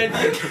of Indian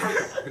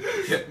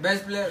team.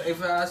 Best player.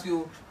 If I ask you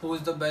who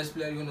is the best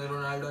player, you know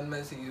Ronaldo and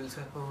Messi. You'll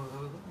say,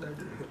 that is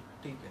good.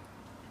 Okay.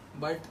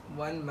 But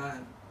one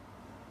man.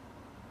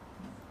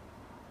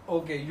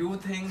 Okay, you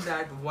think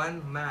that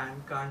one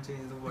man can't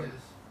change the world.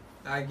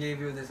 Yes. I gave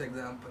you this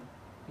example.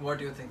 What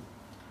do you think?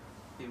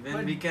 Even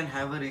But- we can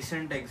have a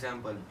recent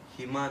example.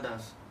 Hima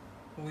Das,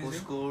 Who who is it?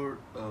 scored,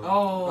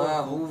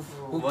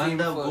 Who won came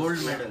the first?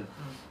 gold medal.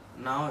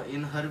 Hmm. Now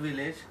in her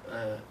village,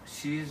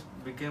 she's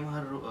became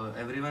her.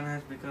 Everyone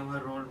has become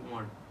her role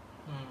model.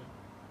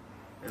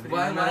 Hmm.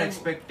 Everyone Why- are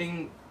expecting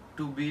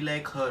to be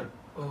like her.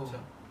 Oh. Acha.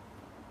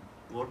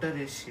 What a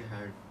race she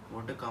had!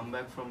 What a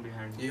comeback from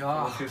behind.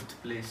 Yeah. For 5th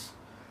place.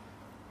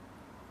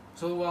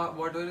 So what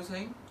were you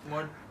saying?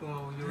 What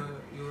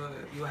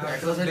you have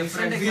That was some a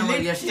different recent Will example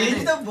it yesterday.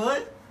 change the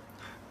world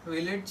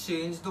Will it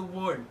change the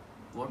world?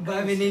 What by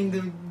else? winning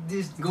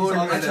this Gold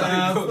this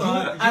medal.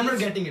 Oscar? I'm not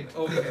getting it.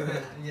 Okay.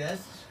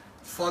 Yes.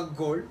 Fuck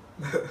gold.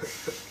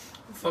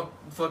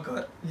 fuck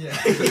her.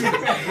 Yeah.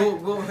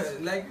 Go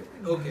like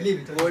okay.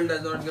 Leave it. Gold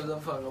does not give a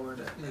fuck about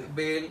it. Yeah.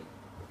 Bale,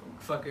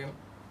 fuck him.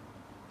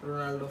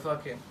 Ronaldo,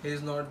 fuck him.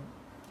 He's not.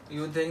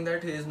 You think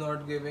that he is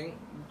not giving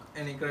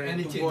any credit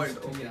Any to change? world?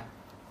 Okay. Yeah.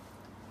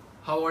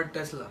 How about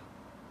Tesla?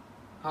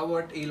 How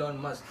about Elon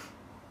Musk?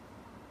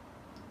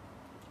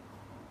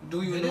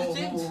 Do you There is know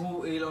change.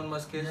 who Elon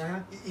Musk is? Yeah.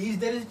 Is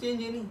there is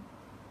change any?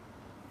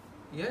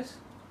 Yes.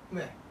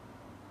 Where?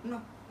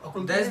 No.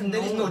 According to There's them,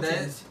 there is no there's,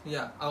 change.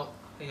 yeah. Oh,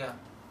 yeah.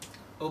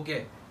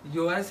 Okay.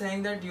 You are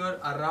saying that you are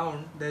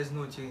around. There is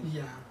no change.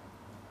 Yeah.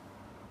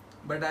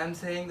 But I am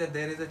saying that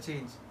there is a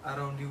change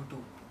around you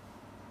too.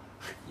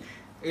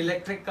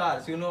 Electric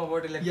cars. You know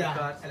about electric Yeah.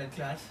 cars?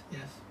 Electric cars.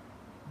 Yes.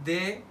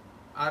 They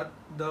are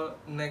the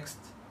next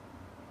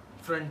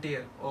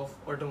frontier of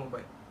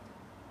automobile.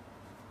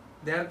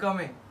 They are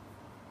coming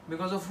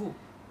because of who?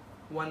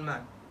 One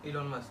man,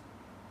 Elon Musk.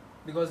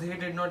 Because he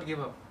did not give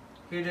up.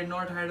 He did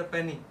not had a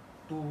penny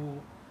to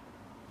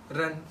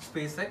run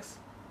SpaceX,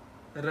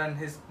 run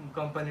his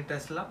company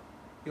Tesla.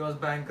 He was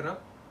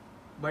bankrupt,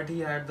 but he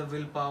had the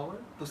willpower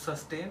to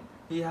sustain.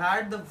 He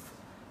had the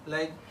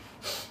like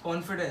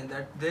confidence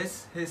that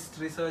this his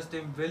research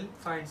team will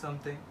find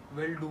something,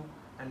 will do,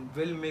 and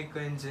will make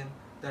an engine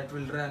that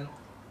will run.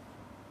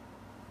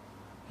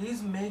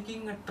 He's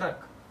making a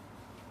truck.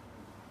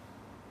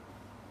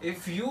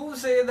 If you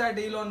say that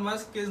Elon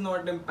Musk is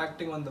not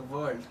impacting on the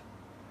world,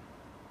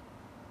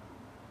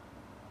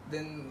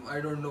 then I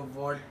don't know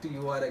what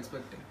you are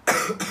expecting.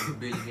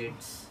 Bill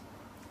Gates,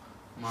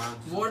 Mark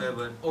What?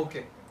 Zuckerberg.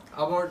 Okay.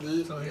 About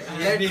Sorry.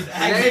 let-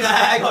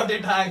 I got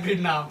it. I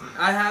agreed now.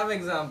 I have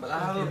example. I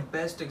have a Okay.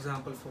 best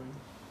example for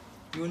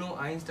you. You know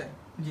Einstein.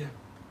 Yeah.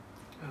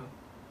 Oh.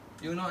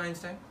 You know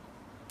Einstein?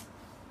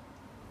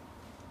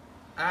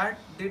 At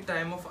the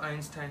time of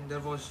Einstein, there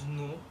was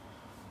no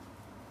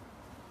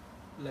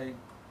like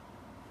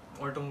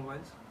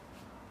automobiles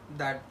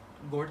that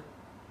good.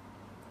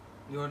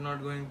 You are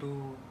not going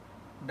to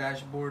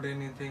dashboard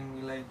anything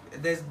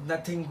like there's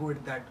nothing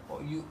good that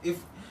you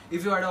if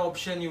you had an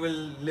option you will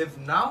live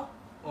now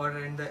or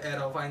in the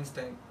era of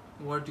Einstein.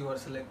 What you are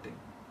selecting?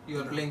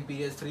 You are No. playing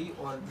PS3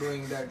 or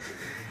doing that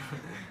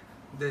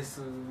this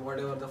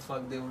whatever the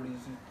fuck they would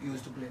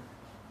used to play.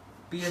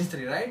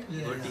 PS3, right?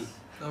 Yeah. Goatee.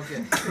 Okay.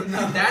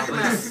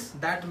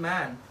 that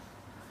man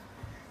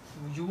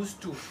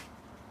used to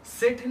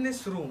sit in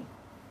his room,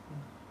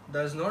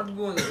 does not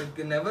go,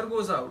 it never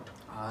goes out,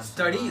 Hours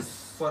studies and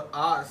for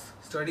hours,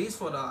 studies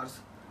for hours.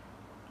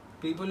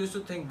 People used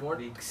to think what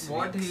Weeks,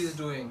 what he weeks. is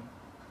doing,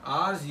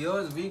 hours,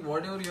 years, week,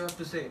 whatever you have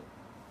to say,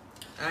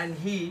 and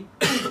he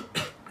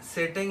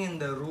sitting in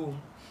the room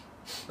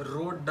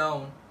wrote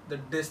down the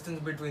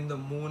distance between the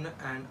moon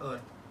and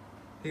earth.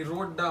 He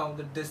wrote down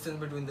the distance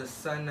between the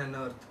sun and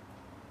earth.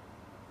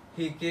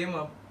 He came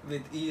up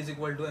with E is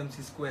equal to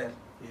mc square.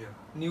 Yeah.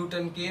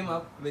 Newton came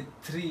up with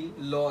 3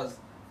 laws.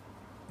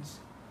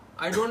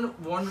 I don't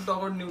want to talk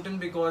about Newton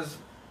because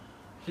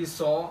he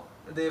saw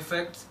the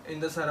effects in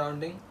the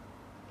surrounding.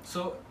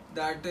 So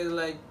that is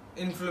like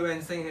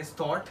influencing his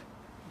thought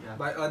Yeah.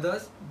 by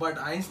others. But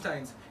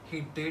Einstein's,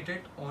 he did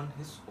it on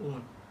his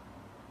own.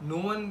 No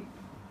one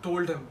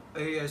told him,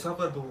 "Hey, ऐसा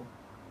कर बो,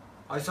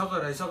 ऐसा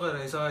कर,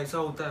 ऐसा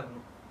होता है bro."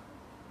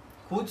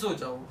 खुद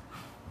सोचा वो.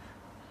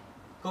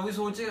 कभी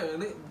सोचे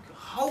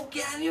how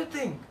can you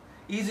think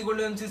E is equal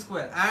to mc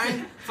square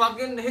and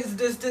fucking his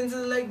distance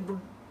is like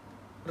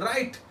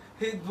right,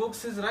 his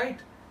books is right,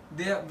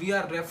 we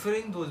are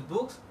referring those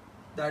books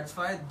That's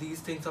why these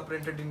things are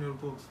printed in your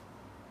books.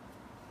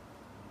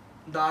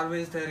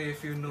 Darwin's theory,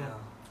 if you know. Yeah.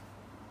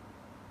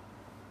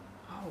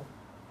 How?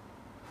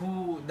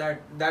 Who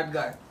that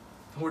guy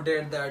who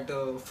did that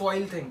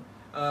foil thing,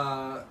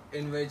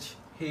 in which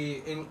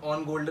he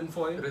on golden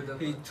foil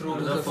Rutherford. he threw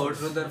Rutherford.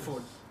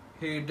 Rutherford.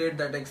 He did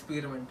that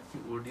experiment.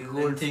 Would you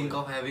Gold then think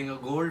foil. of having a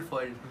gold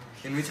foil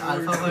in which Gold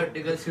alpha foil.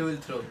 particles you will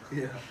throw?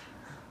 Yeah.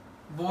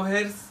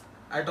 Bohr's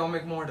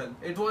atomic model.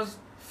 It was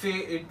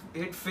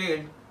it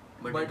failed,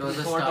 But, but it was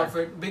he a thought start. of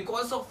it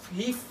because of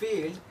he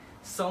failed.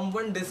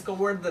 Someone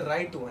discovered the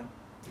right one.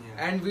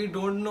 Yeah. And we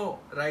don't know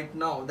right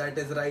now that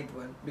is right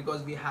one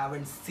because we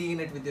haven't seen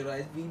it with your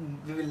eyes. We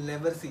will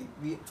never see.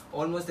 We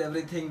almost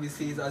everything we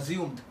see is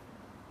assumed.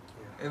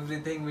 Yeah.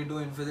 Everything we do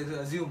in physics is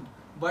assumed.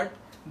 But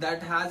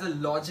that has a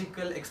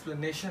logical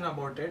explanation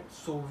about it,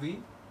 so we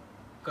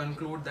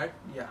conclude that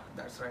yeah,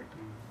 that's right.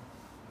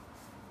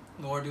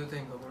 Mm. What do you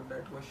think about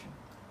that question?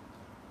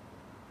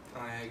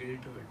 I agree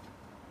to it.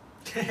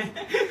 So,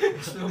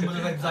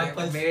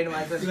 example. I made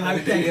myself You have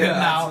very taken clear. it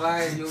now.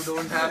 That's why you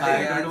don't have I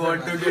the don't answer,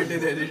 want to man. get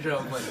in any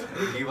trouble.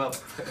 Give up.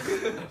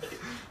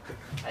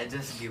 I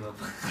just give up.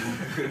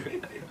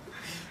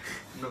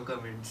 No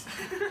comments.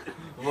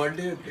 What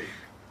do you think?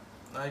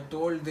 I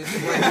told this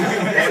one.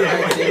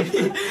 I gave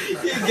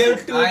He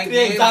gave two, I three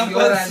gave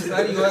examples.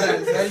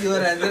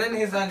 your answer, and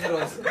his answer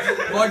also.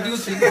 What do you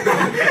think?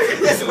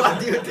 Yes, what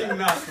do you think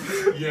now?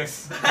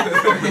 Yes.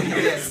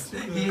 Yes,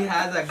 he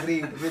has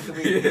agreed with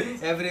me.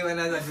 Everyone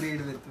has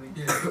agreed with me.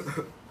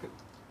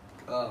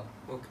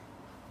 Okay.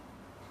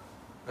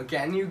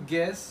 Can you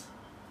guess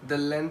the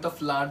length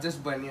of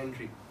largest banyan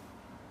tree?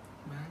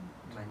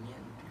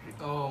 Banyan tree.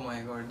 Oh my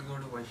god,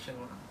 good question.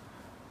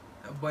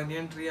 A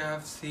banyan tree I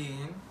have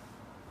seen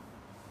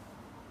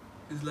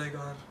is like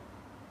our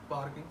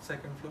parking,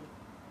 second floor.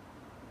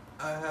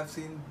 I have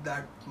seen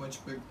that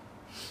much big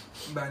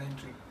banyan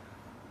tree.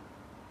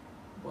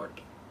 But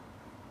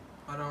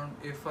around,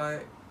 if I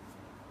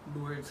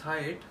do its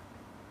height,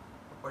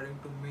 according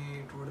to me,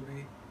 it would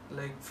be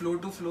like floor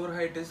to floor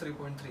height is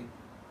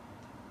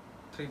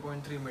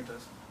 3.3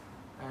 meters.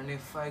 And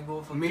if I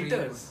go for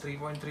Meters?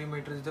 3.3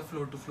 meters is the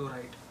floor to floor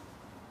height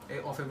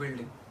of a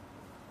building.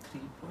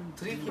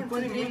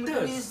 3.3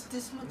 meters.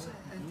 This much.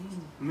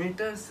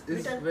 Meters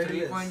is Meter.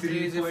 very less.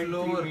 3.3 is a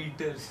floor.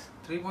 meters.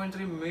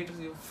 3.3 meters,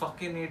 you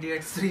fucking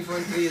idiots.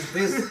 3.3 is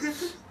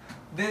this.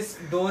 This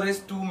door is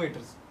 2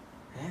 meters.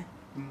 Eh?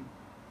 Mm.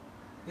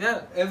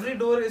 Yeah, every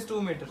door is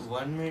 2 meters.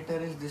 1 meter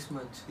is this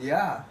much.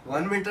 Yeah,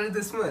 1 meter is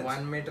this much.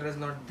 1 meter is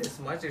not this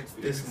much, it's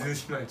It's this much.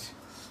 this much.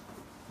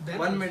 Then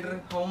 1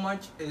 meter, how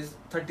much is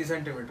 30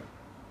 centimeter?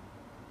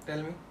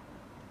 Tell me.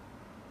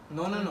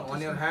 No, on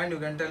your hand, you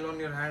can tell on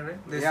your hand,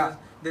 right? This Yeah. is,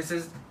 this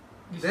is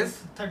This is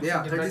 30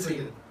 Yeah, centimeters.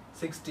 30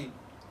 60,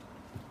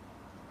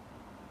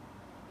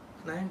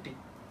 90,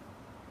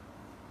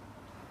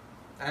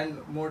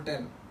 and more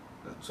 10.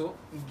 So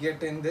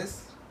get in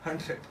this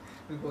 100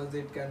 because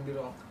it can be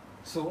wrong.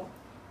 So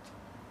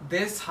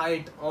this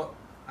height,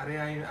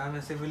 I'm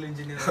a civil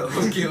engineer.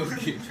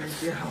 Okay.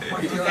 Yeah,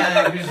 what you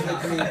are agreeing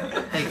with me.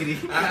 I agree.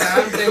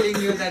 I'm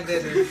telling you that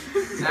there is.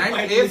 And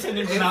Might if, listen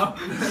it now.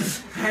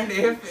 and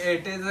if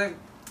it is a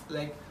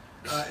like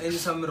in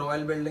some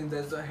royal building,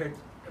 there's a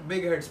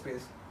big head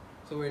space.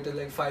 So it is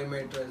like 5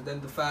 meters.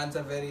 Then the fans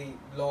are very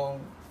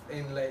long.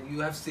 In like you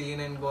have seen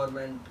in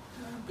government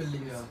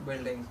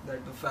buildings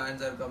that the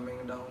fans are coming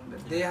down.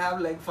 They have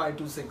like 5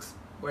 to 6,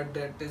 but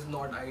that is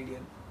not ideal.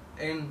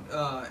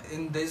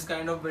 In this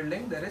kind of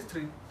building, there is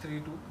 3 to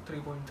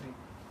 3.3.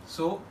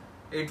 So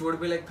it would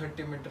be like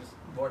 30 meters.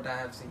 What I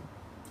have seen.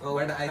 Oh,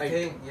 But I height.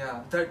 think, yeah,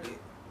 30.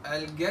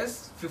 I'll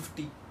guess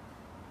 50.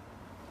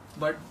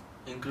 But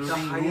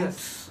Including highest.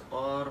 roots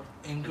or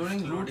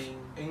including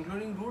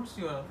roots,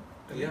 you are.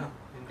 Yeah.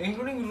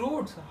 Including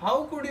roots.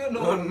 How could you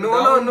know?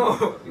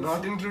 No.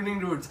 Not including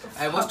roots.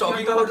 I was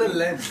talking about the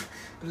length.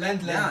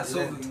 Length. Yeah, so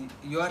length.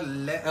 you are.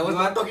 I was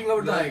not talking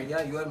about the height.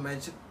 Yeah, you are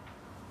measuring.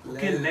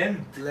 Okay,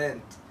 length.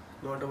 Length.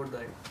 Not about the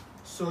height.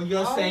 So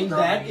you're How saying the-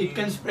 that it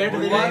can spread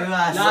What very are you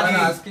asking? You are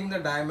large. asking the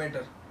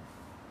diameter.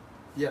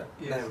 Yeah.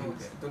 Yes. diameter.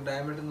 Okay. So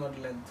diameter is not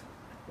length.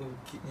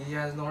 Okay. He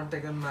has not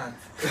taken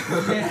math.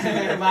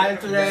 My He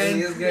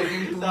friend. is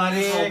getting too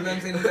many Sorry.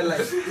 problems in the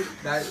life.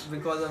 That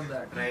because of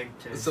that. right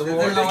choice. So This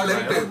what is is a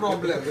length? logical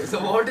problem. So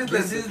what is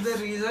This length? is the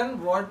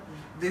reason what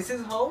this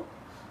is how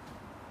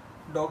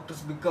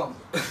doctors become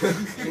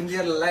in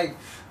their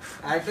life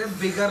at a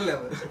bigger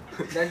level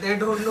that they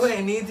don't know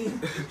anything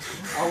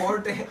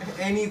about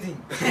anything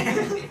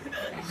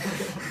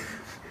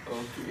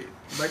Okay.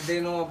 but they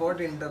know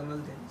about internal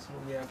things, so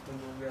we have to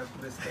know, we have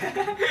to respect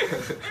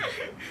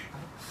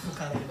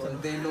so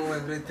they know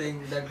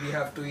everything that we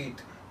have to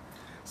eat.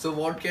 So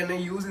what can I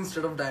use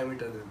instead of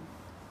diameter then?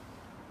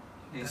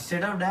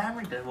 Instead of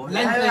diameter, what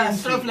Length, are you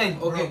instead of asking?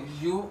 length. Okay,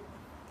 You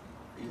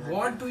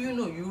what do you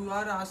know? You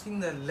are asking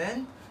the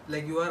length,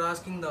 like you are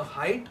asking the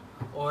height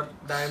or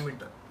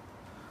diameter.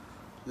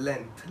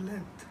 Length.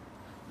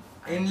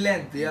 In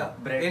length, Yeah.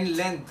 Breadth. in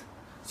length.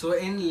 So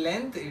in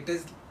length, it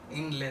is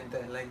in length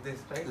like this,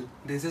 right?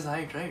 This is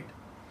height, right?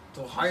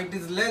 So height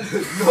is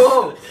length.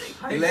 No!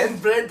 Height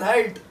Length, breadth,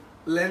 height.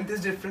 Length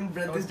is different,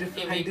 breadth is Okay,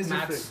 different, make height is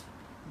maths. different.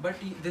 But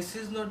this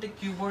is not a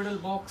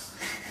cuboidal box.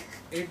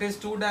 It is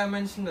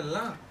two-dimensional,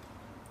 na?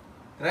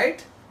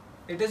 Right?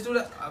 It is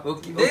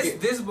Okay, This okay.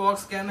 this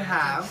box can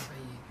have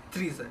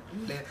three sides.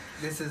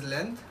 This is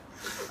length.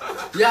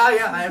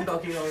 Yeah, I am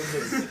talking about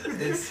this.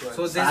 This one.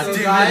 So this Starting is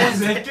with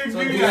guys. Let it So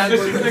be we are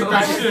understood going the to-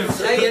 question.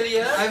 Like,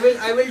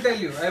 I will tell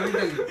you.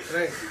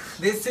 Right.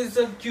 This is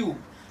a cube.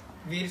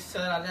 Veer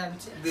sir,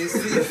 This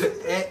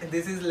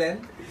is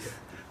length.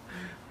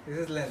 This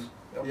is length.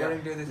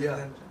 According to you, this is Yeah.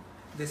 length.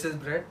 This is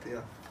breadth.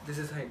 Yeah. This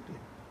is height.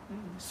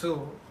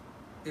 So,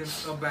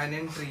 if a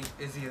banyan tree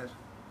is here,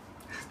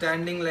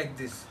 standing like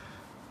this,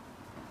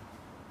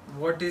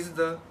 what is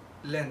the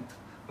length?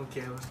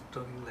 Okay, I was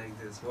talking like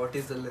this. What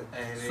is the length?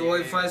 So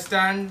if I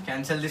stand,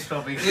 Cancel this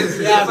topic. if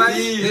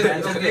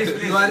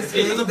you are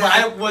saying the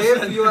that, bio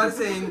if you are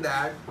saying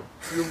that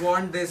you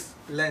want this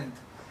length,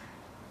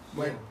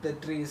 but Yeah. the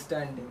tree is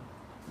standing,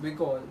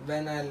 because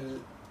when I'll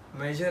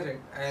measure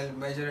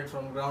it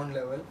from ground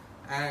level,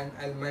 and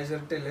I'll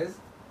measure till his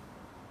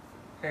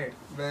head,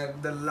 where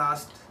the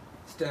last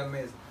stem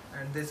is,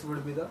 and this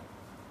would be the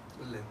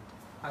Length.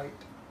 height,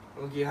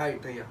 Okay,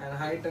 height, yeah. and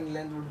height and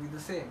length would be the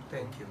same.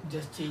 Thank you.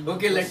 Just change.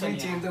 Okay, the let question, me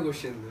change the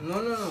question. then.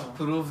 No.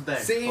 Prove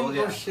that. Same Oh,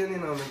 yeah. question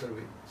in another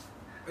way.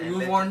 You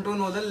want to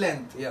know the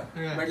length, Yeah.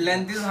 Yeah. but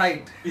length is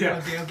height.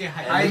 Yeah. Okay.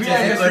 Height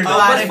LHS is equal to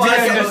How much far RHS.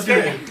 can it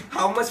understood. spread?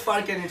 How much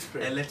far can it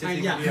spread?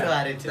 LHS Yeah. equal to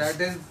RHS.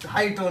 That is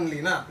height only,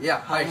 na? Yeah,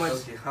 How height. much?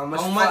 Okay. How much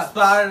How far? much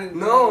far?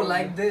 No,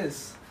 like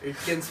this. It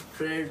can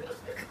spread,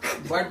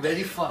 but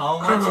very far. How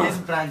much his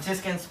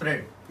branches can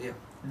spread? Yeah.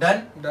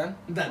 Done? Done?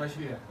 Done. Much-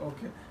 Yeah.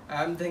 Okay.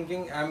 I'm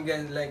thinking,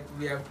 like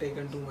we have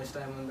taken too much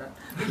time on that.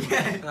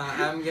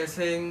 I'm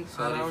guessing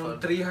Sorry around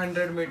for-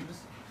 300 meters.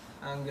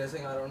 I'm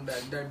guessing around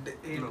that. That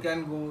it No, can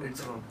go.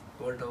 It's wrong.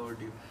 What about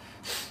you?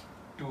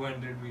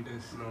 200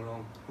 meters. No,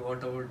 wrong.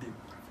 What about you?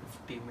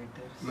 50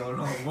 meters. No,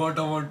 wrong. What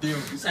about you?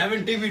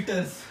 70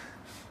 meters.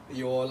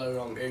 You all are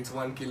wrong. It's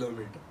 1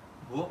 kilometer.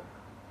 Whoa.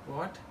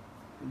 What?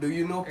 Do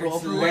you know Its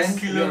proper length,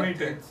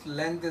 kilometer. Its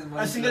length is A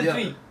 1 single Yeah.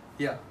 tree.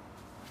 Yeah.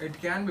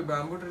 It can be.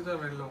 Bamboo trees are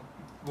very long.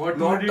 What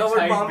Not would its our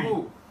height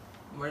bamboo.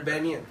 But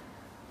Banyan.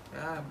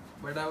 yeah,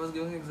 but I was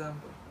giving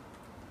example.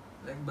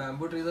 Like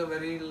bamboo trees are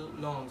very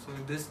long, so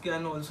this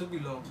can also be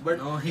long. But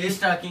No, he's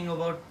talking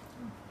about It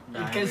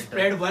can diameter.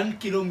 spread 1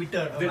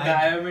 kilometer. be? The wide.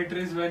 diameter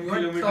is 1 you are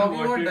kilometer. talking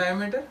What about it-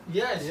 diameter?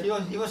 Yes,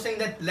 he was saying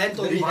that length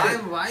Very only.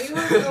 good. Why you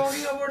are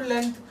talking about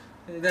length?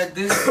 That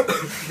this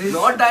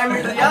Not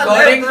diameter. Yeah,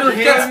 According length to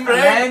it can him,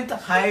 spread. length,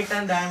 height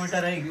and diameter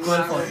are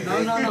equal for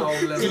him. No.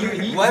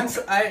 Problem. Once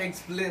I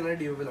explain it,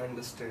 you will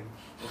understand.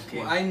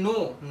 Okay. I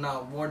know now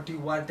what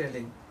you are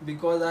telling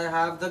because I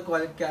have the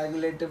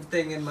calculative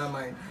thing in my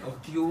mind.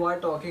 You are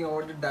talking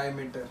about the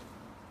diameter.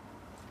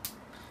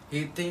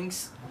 He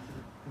thinks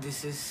this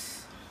is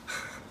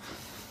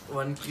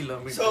 1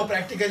 kilometer. So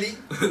practically,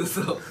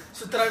 So,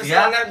 Sutra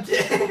Yeah.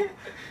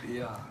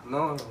 yeah.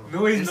 No.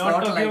 No, he's It's not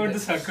talking like about that. the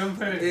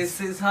circumference.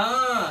 This is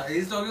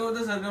he's talking about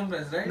the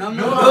circumference, right? No.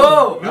 No,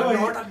 No, I'm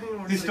he- not talking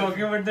about He's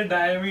talking about the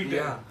diameter.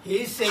 Yeah. he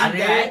is saying Arre,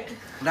 that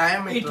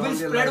Diameter. it will only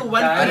spread like-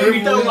 1 Diameter.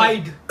 kilometer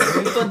wide.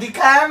 ये तो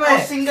दिखाया A मैं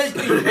single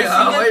tree. A Yeah,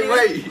 single why, tree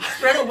why? will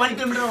spread 1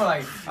 kilometer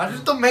wide. अरे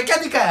तो मैं क्या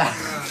दिखाया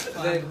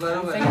Like,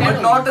 बराबर. Saying But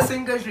that not a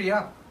single tree,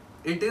 yeah.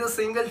 It is a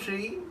single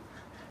tree.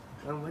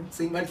 One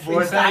single But tree.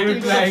 What are starting you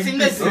with a trying to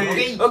single say?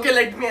 tree. Okay,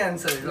 let me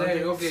answer it.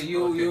 Right, okay,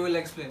 you will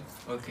explain.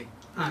 Okay.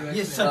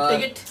 Yes, sir,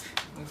 take it.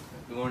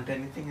 You want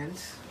anything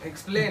else?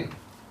 Explain.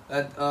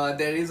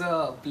 There is a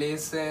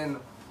place in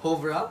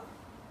Hovra,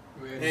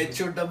 Where is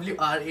it?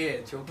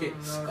 HOWRAH. Okay,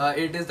 No.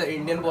 it is the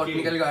Indian Okay,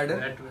 Botanical Garden.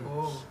 that way.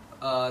 Oh.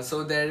 So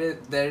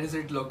there is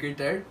it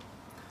located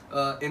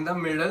in the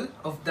middle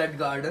of that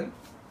garden.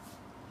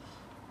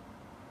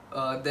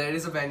 There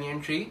is a banyan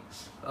tree.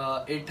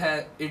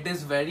 It is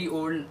very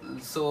old,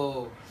 so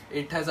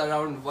it has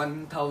around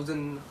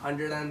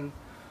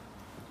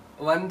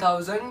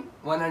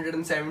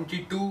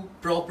 1,172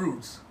 prop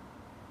roots.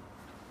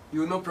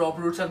 You know, prop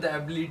roots have the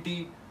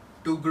ability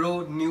to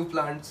grow new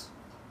plants.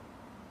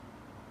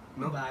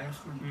 No.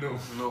 No.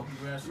 No.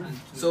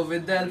 So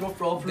with the help of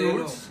prop They know.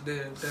 roots. They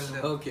tell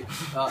them. Okay.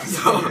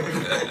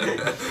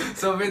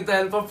 So with the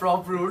help of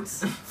prop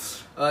roots,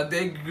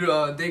 they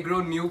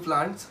grow new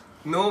plants,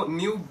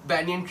 new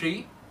banyan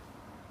tree,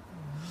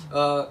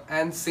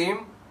 and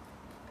same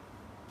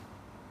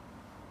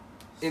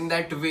in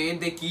that way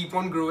they keep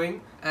on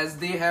growing as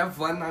they have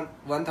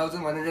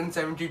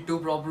 1,172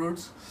 prop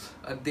roots.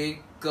 They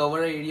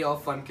cover an area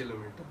of 1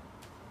 kilometer.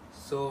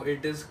 So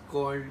it is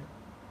called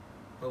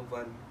a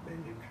one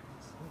banyan tree.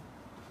 So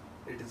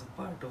it is a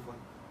part of one.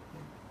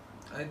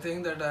 I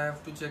think that I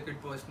have to check it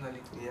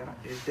personally. Yeah,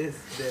 it is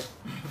there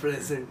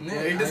present. No,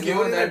 Yeah, it is I given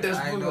know in the that, I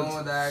textbook know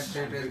also. that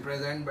it is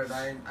present, but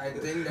I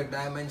think the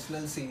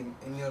dimensional scene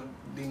in your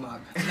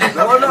dimag.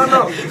 No. That's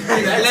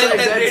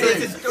That's right.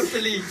 is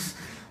totally.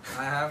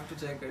 I have to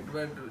check it,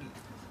 but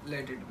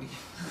let it be.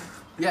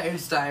 Yeah,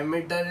 its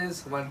diameter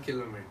is 1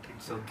 kilometer.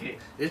 It's okay.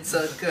 Its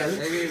circle.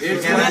 Maybe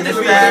It's can 1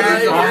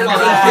 understand,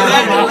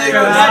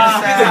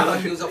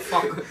 kilometer. Use a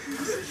fuck.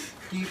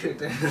 Keep it.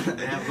 They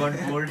have got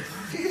bored.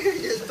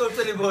 It's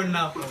totally bored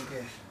now.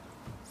 Okay.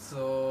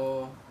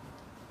 So,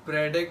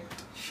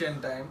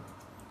 prediction time.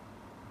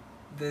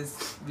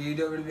 This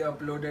video will be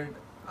uploaded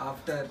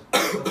after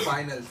the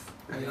finals.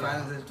 And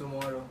finals is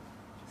tomorrow.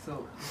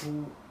 So,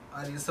 who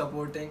are you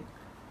supporting?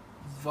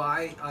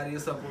 Why are you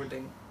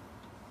supporting?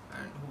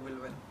 And who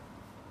will win?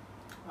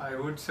 I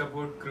would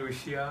support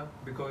Croatia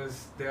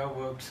because they have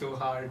worked so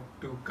hard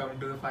to come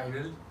to the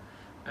final,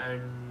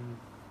 and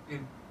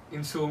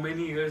in so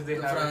many years they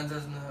have. France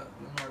is not.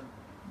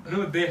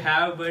 No, they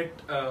have, but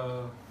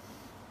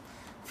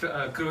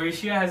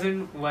Croatia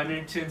hasn't won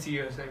it since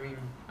years. I mean,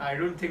 I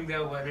don't think they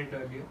have won it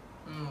earlier.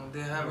 No,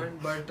 they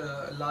haven't. But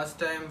last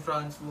time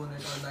France won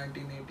it on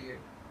 1988.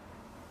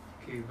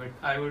 Okay, but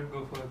I would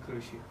go for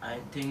Croatia. I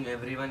think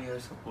everyone here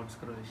supports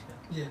Croatia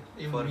Yeah,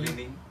 even for me.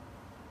 winning.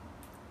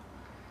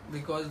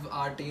 Because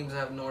our teams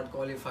have not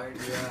qualified.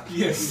 Yeah.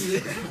 Yes.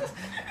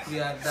 We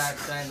are that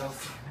kind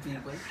of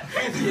people.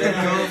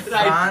 So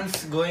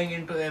France going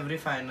into every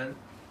final,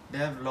 they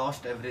have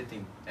lost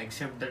everything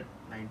except that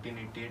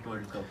 1988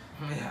 World Cup.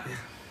 Yeah.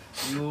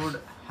 You would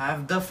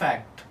have the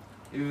fact,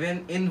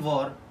 even in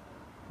war,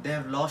 they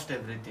have lost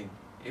everything.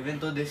 Even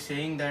though they're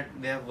saying that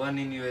they have won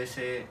in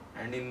USA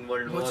and in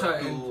World War What's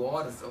II, in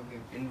wars? Okay.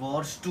 in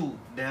wars too,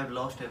 they have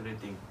lost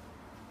everything.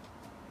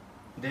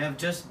 They have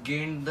just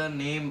gained the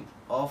name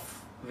of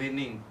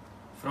winning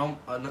from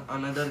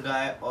another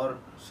guy or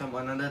some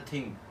another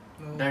thing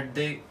No. that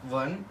they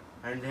won,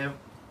 and they have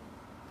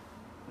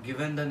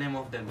given the name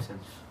of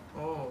themselves.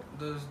 Oh,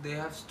 those they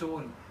have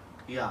stolen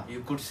Yeah,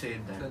 you could say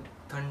the that.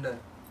 thunder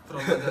from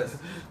others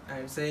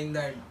and saying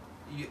that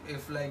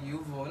if like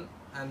you won,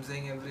 I'm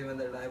saying everyone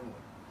that I won.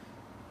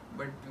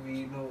 But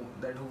we know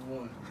that who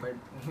won. But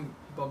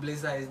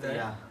publicize that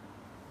Yeah.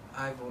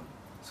 I won.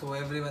 So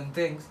everyone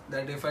thinks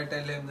that if I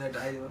tell him that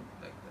I won,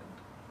 like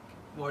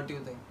that. What do you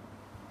think?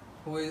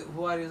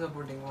 Who are you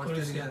supporting? What's the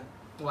Croatia. reason?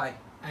 Why?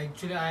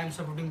 Actually, I am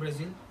supporting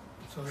Brazil.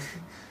 So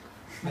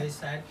very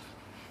sad.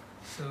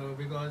 So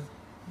because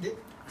the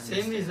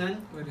same reason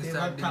Very they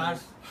sad worked hard.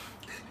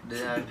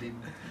 They are the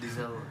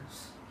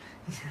deservers.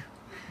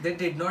 They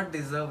did not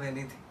deserve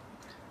anything.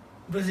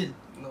 Brazil.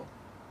 No.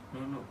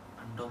 No,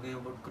 I'm talking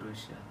about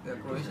Croatia. Yeah,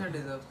 Croatia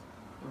deserves.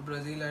 But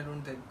Brazil, I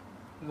don't think.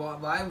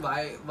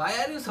 Why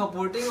are you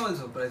supporting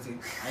also Brazil?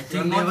 I You're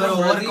think they not were from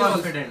Brazil also.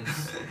 overconfident.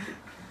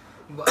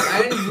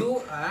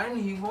 And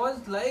he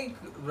was like,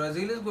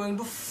 Brazil is going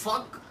to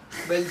fuck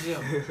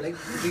Belgium. Like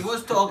he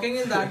was talking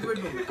in that way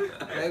too.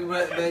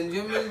 Like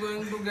Belgium is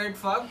going to get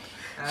fucked,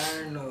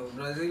 and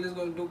Brazil is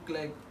going to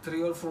like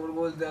 3 or 4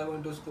 goals they are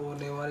going to score.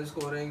 Neymar is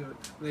scoring,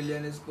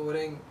 Willian is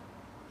scoring,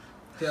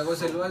 Thiago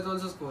Silva is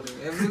also scoring.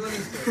 Everyone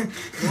is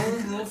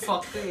scoring.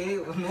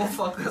 No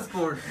fucker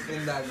scored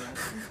in that match.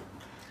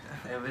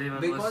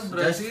 Everyone Because was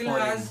Brazil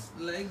just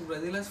falling.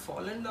 Brazil has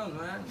fallen down,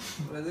 man.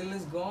 Brazil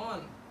is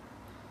gone.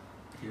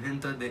 Even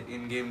though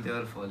in game they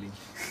were falling.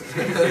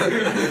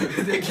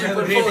 They keep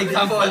on Great falling.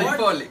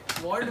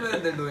 example. What were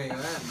they doing,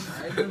 man?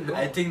 I don't know.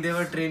 I think they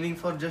were training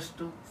for just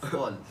to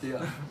fall.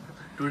 Yeah.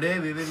 Today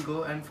we will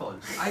go and fall.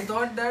 I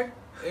thought that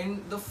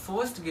in the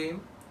first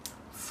game,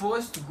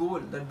 first goal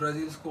that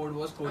Brazil scored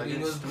was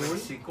Coutinho's Against goal.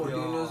 Mexico.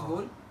 Coutinho's Yeah.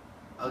 goal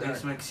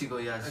Against That- Mexico,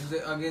 yes.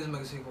 against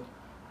Mexico,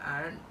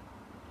 and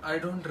I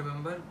don't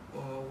remember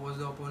who was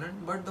the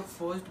opponent, but the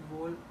first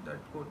goal that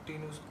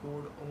Coutinho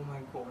scored, oh my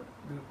god,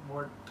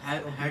 what!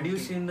 Had you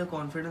seen the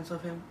confidence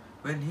of him?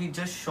 When he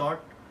just shot,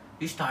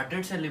 he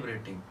started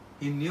celebrating.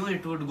 He knew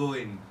it would go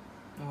in.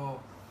 Oh,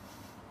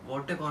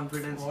 What a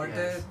confidence what he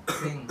a has.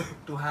 thing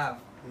to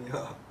have!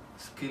 Yeah.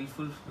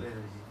 Skillful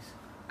player he is.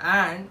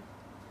 And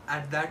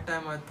at that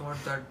time, I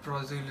thought that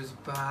Brazil is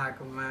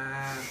back,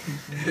 man.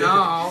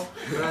 Now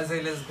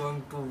Brazil is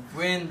going to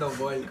win the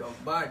World Cup,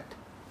 but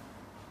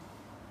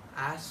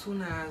as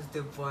soon as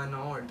they won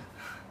out,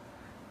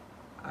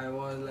 I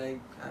was like,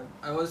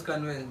 I was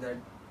convinced that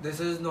this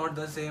is not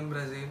the same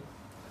Brazil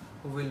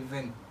who will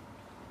win,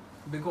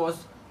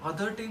 because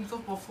other teams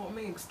are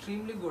performing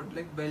extremely good.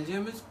 Like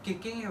Belgium is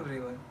kicking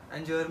everyone,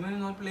 and Germany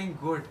is not playing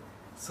good.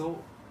 So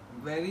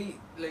very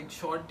like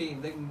short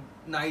team. Like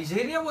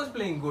Nigeria was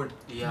playing good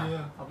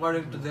Yeah.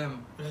 according to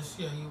them.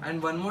 Russia.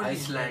 And one more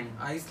Iceland. team,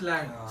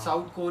 Iceland. Yeah.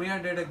 South Korea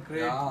did a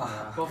great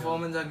Yeah.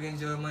 performance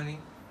against Germany.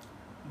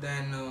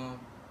 Then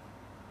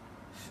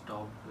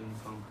Stop going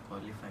from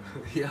qualifying.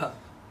 Yeah.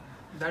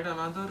 that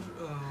another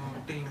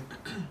team,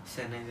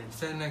 Senegal.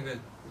 Senegal.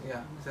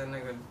 Yeah,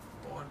 Senegal.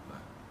 What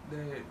man?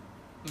 They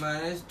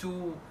managed to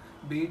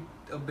beat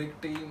a big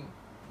team.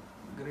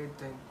 Great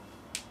thing.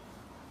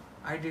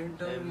 I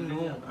didn't even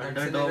know that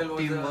underdog Senegal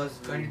was team a was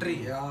country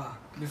Yeah.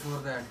 before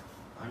that.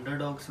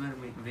 Underdogs were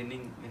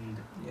winning in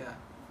the Yeah.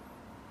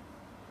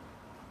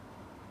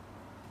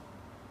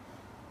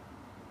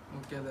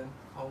 Okay then,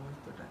 how much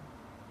the time?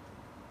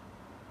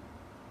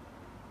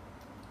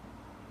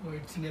 Oh,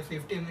 it's in a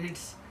 50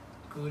 minutes.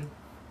 Cool.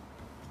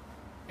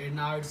 And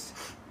now it's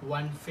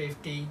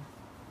 1:50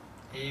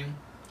 a.m.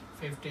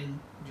 15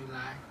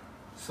 July.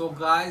 So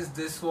guys,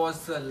 this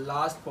was the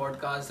last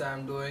podcast I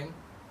am doing.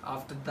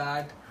 After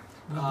that,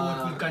 We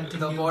both will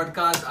continue. the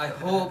podcast, I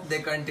hope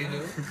they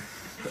continue.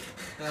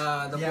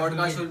 The Yeah,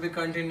 podcast we'll will be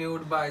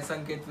continued by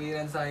Sanket Veer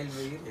and Sahil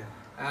Veer. Yeah.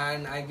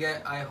 And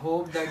I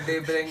hope that they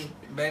bring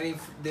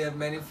their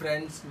many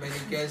friends, many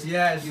guests.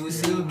 Yes, you you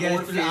see get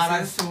more Lara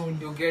faces, soon.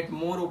 you get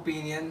more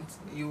opinions,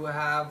 you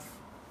have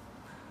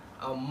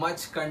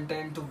much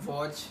content to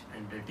watch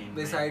Entertainment.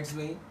 besides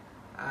me.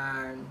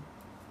 And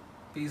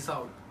peace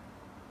out.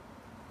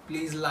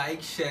 Please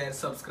like, share,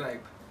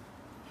 subscribe.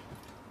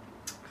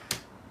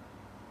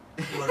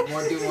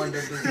 What you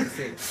wanted to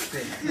say?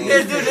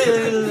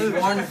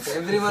 Yes,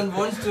 Everyone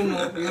wants to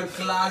know your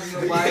class,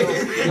 your bio,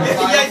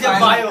 Yeah, your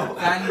bio.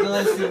 and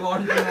girls. We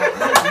want to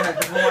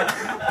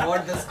know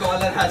what the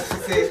scholar has to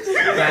say.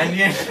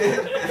 Banyan.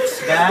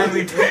 Damn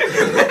it.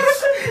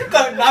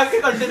 Now we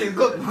continue.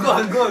 Go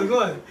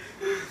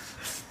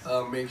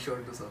on. Make sure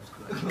to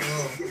subscribe.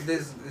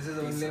 This is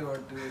only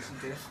what we should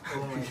say.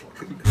 Oh my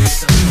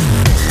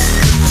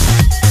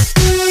god.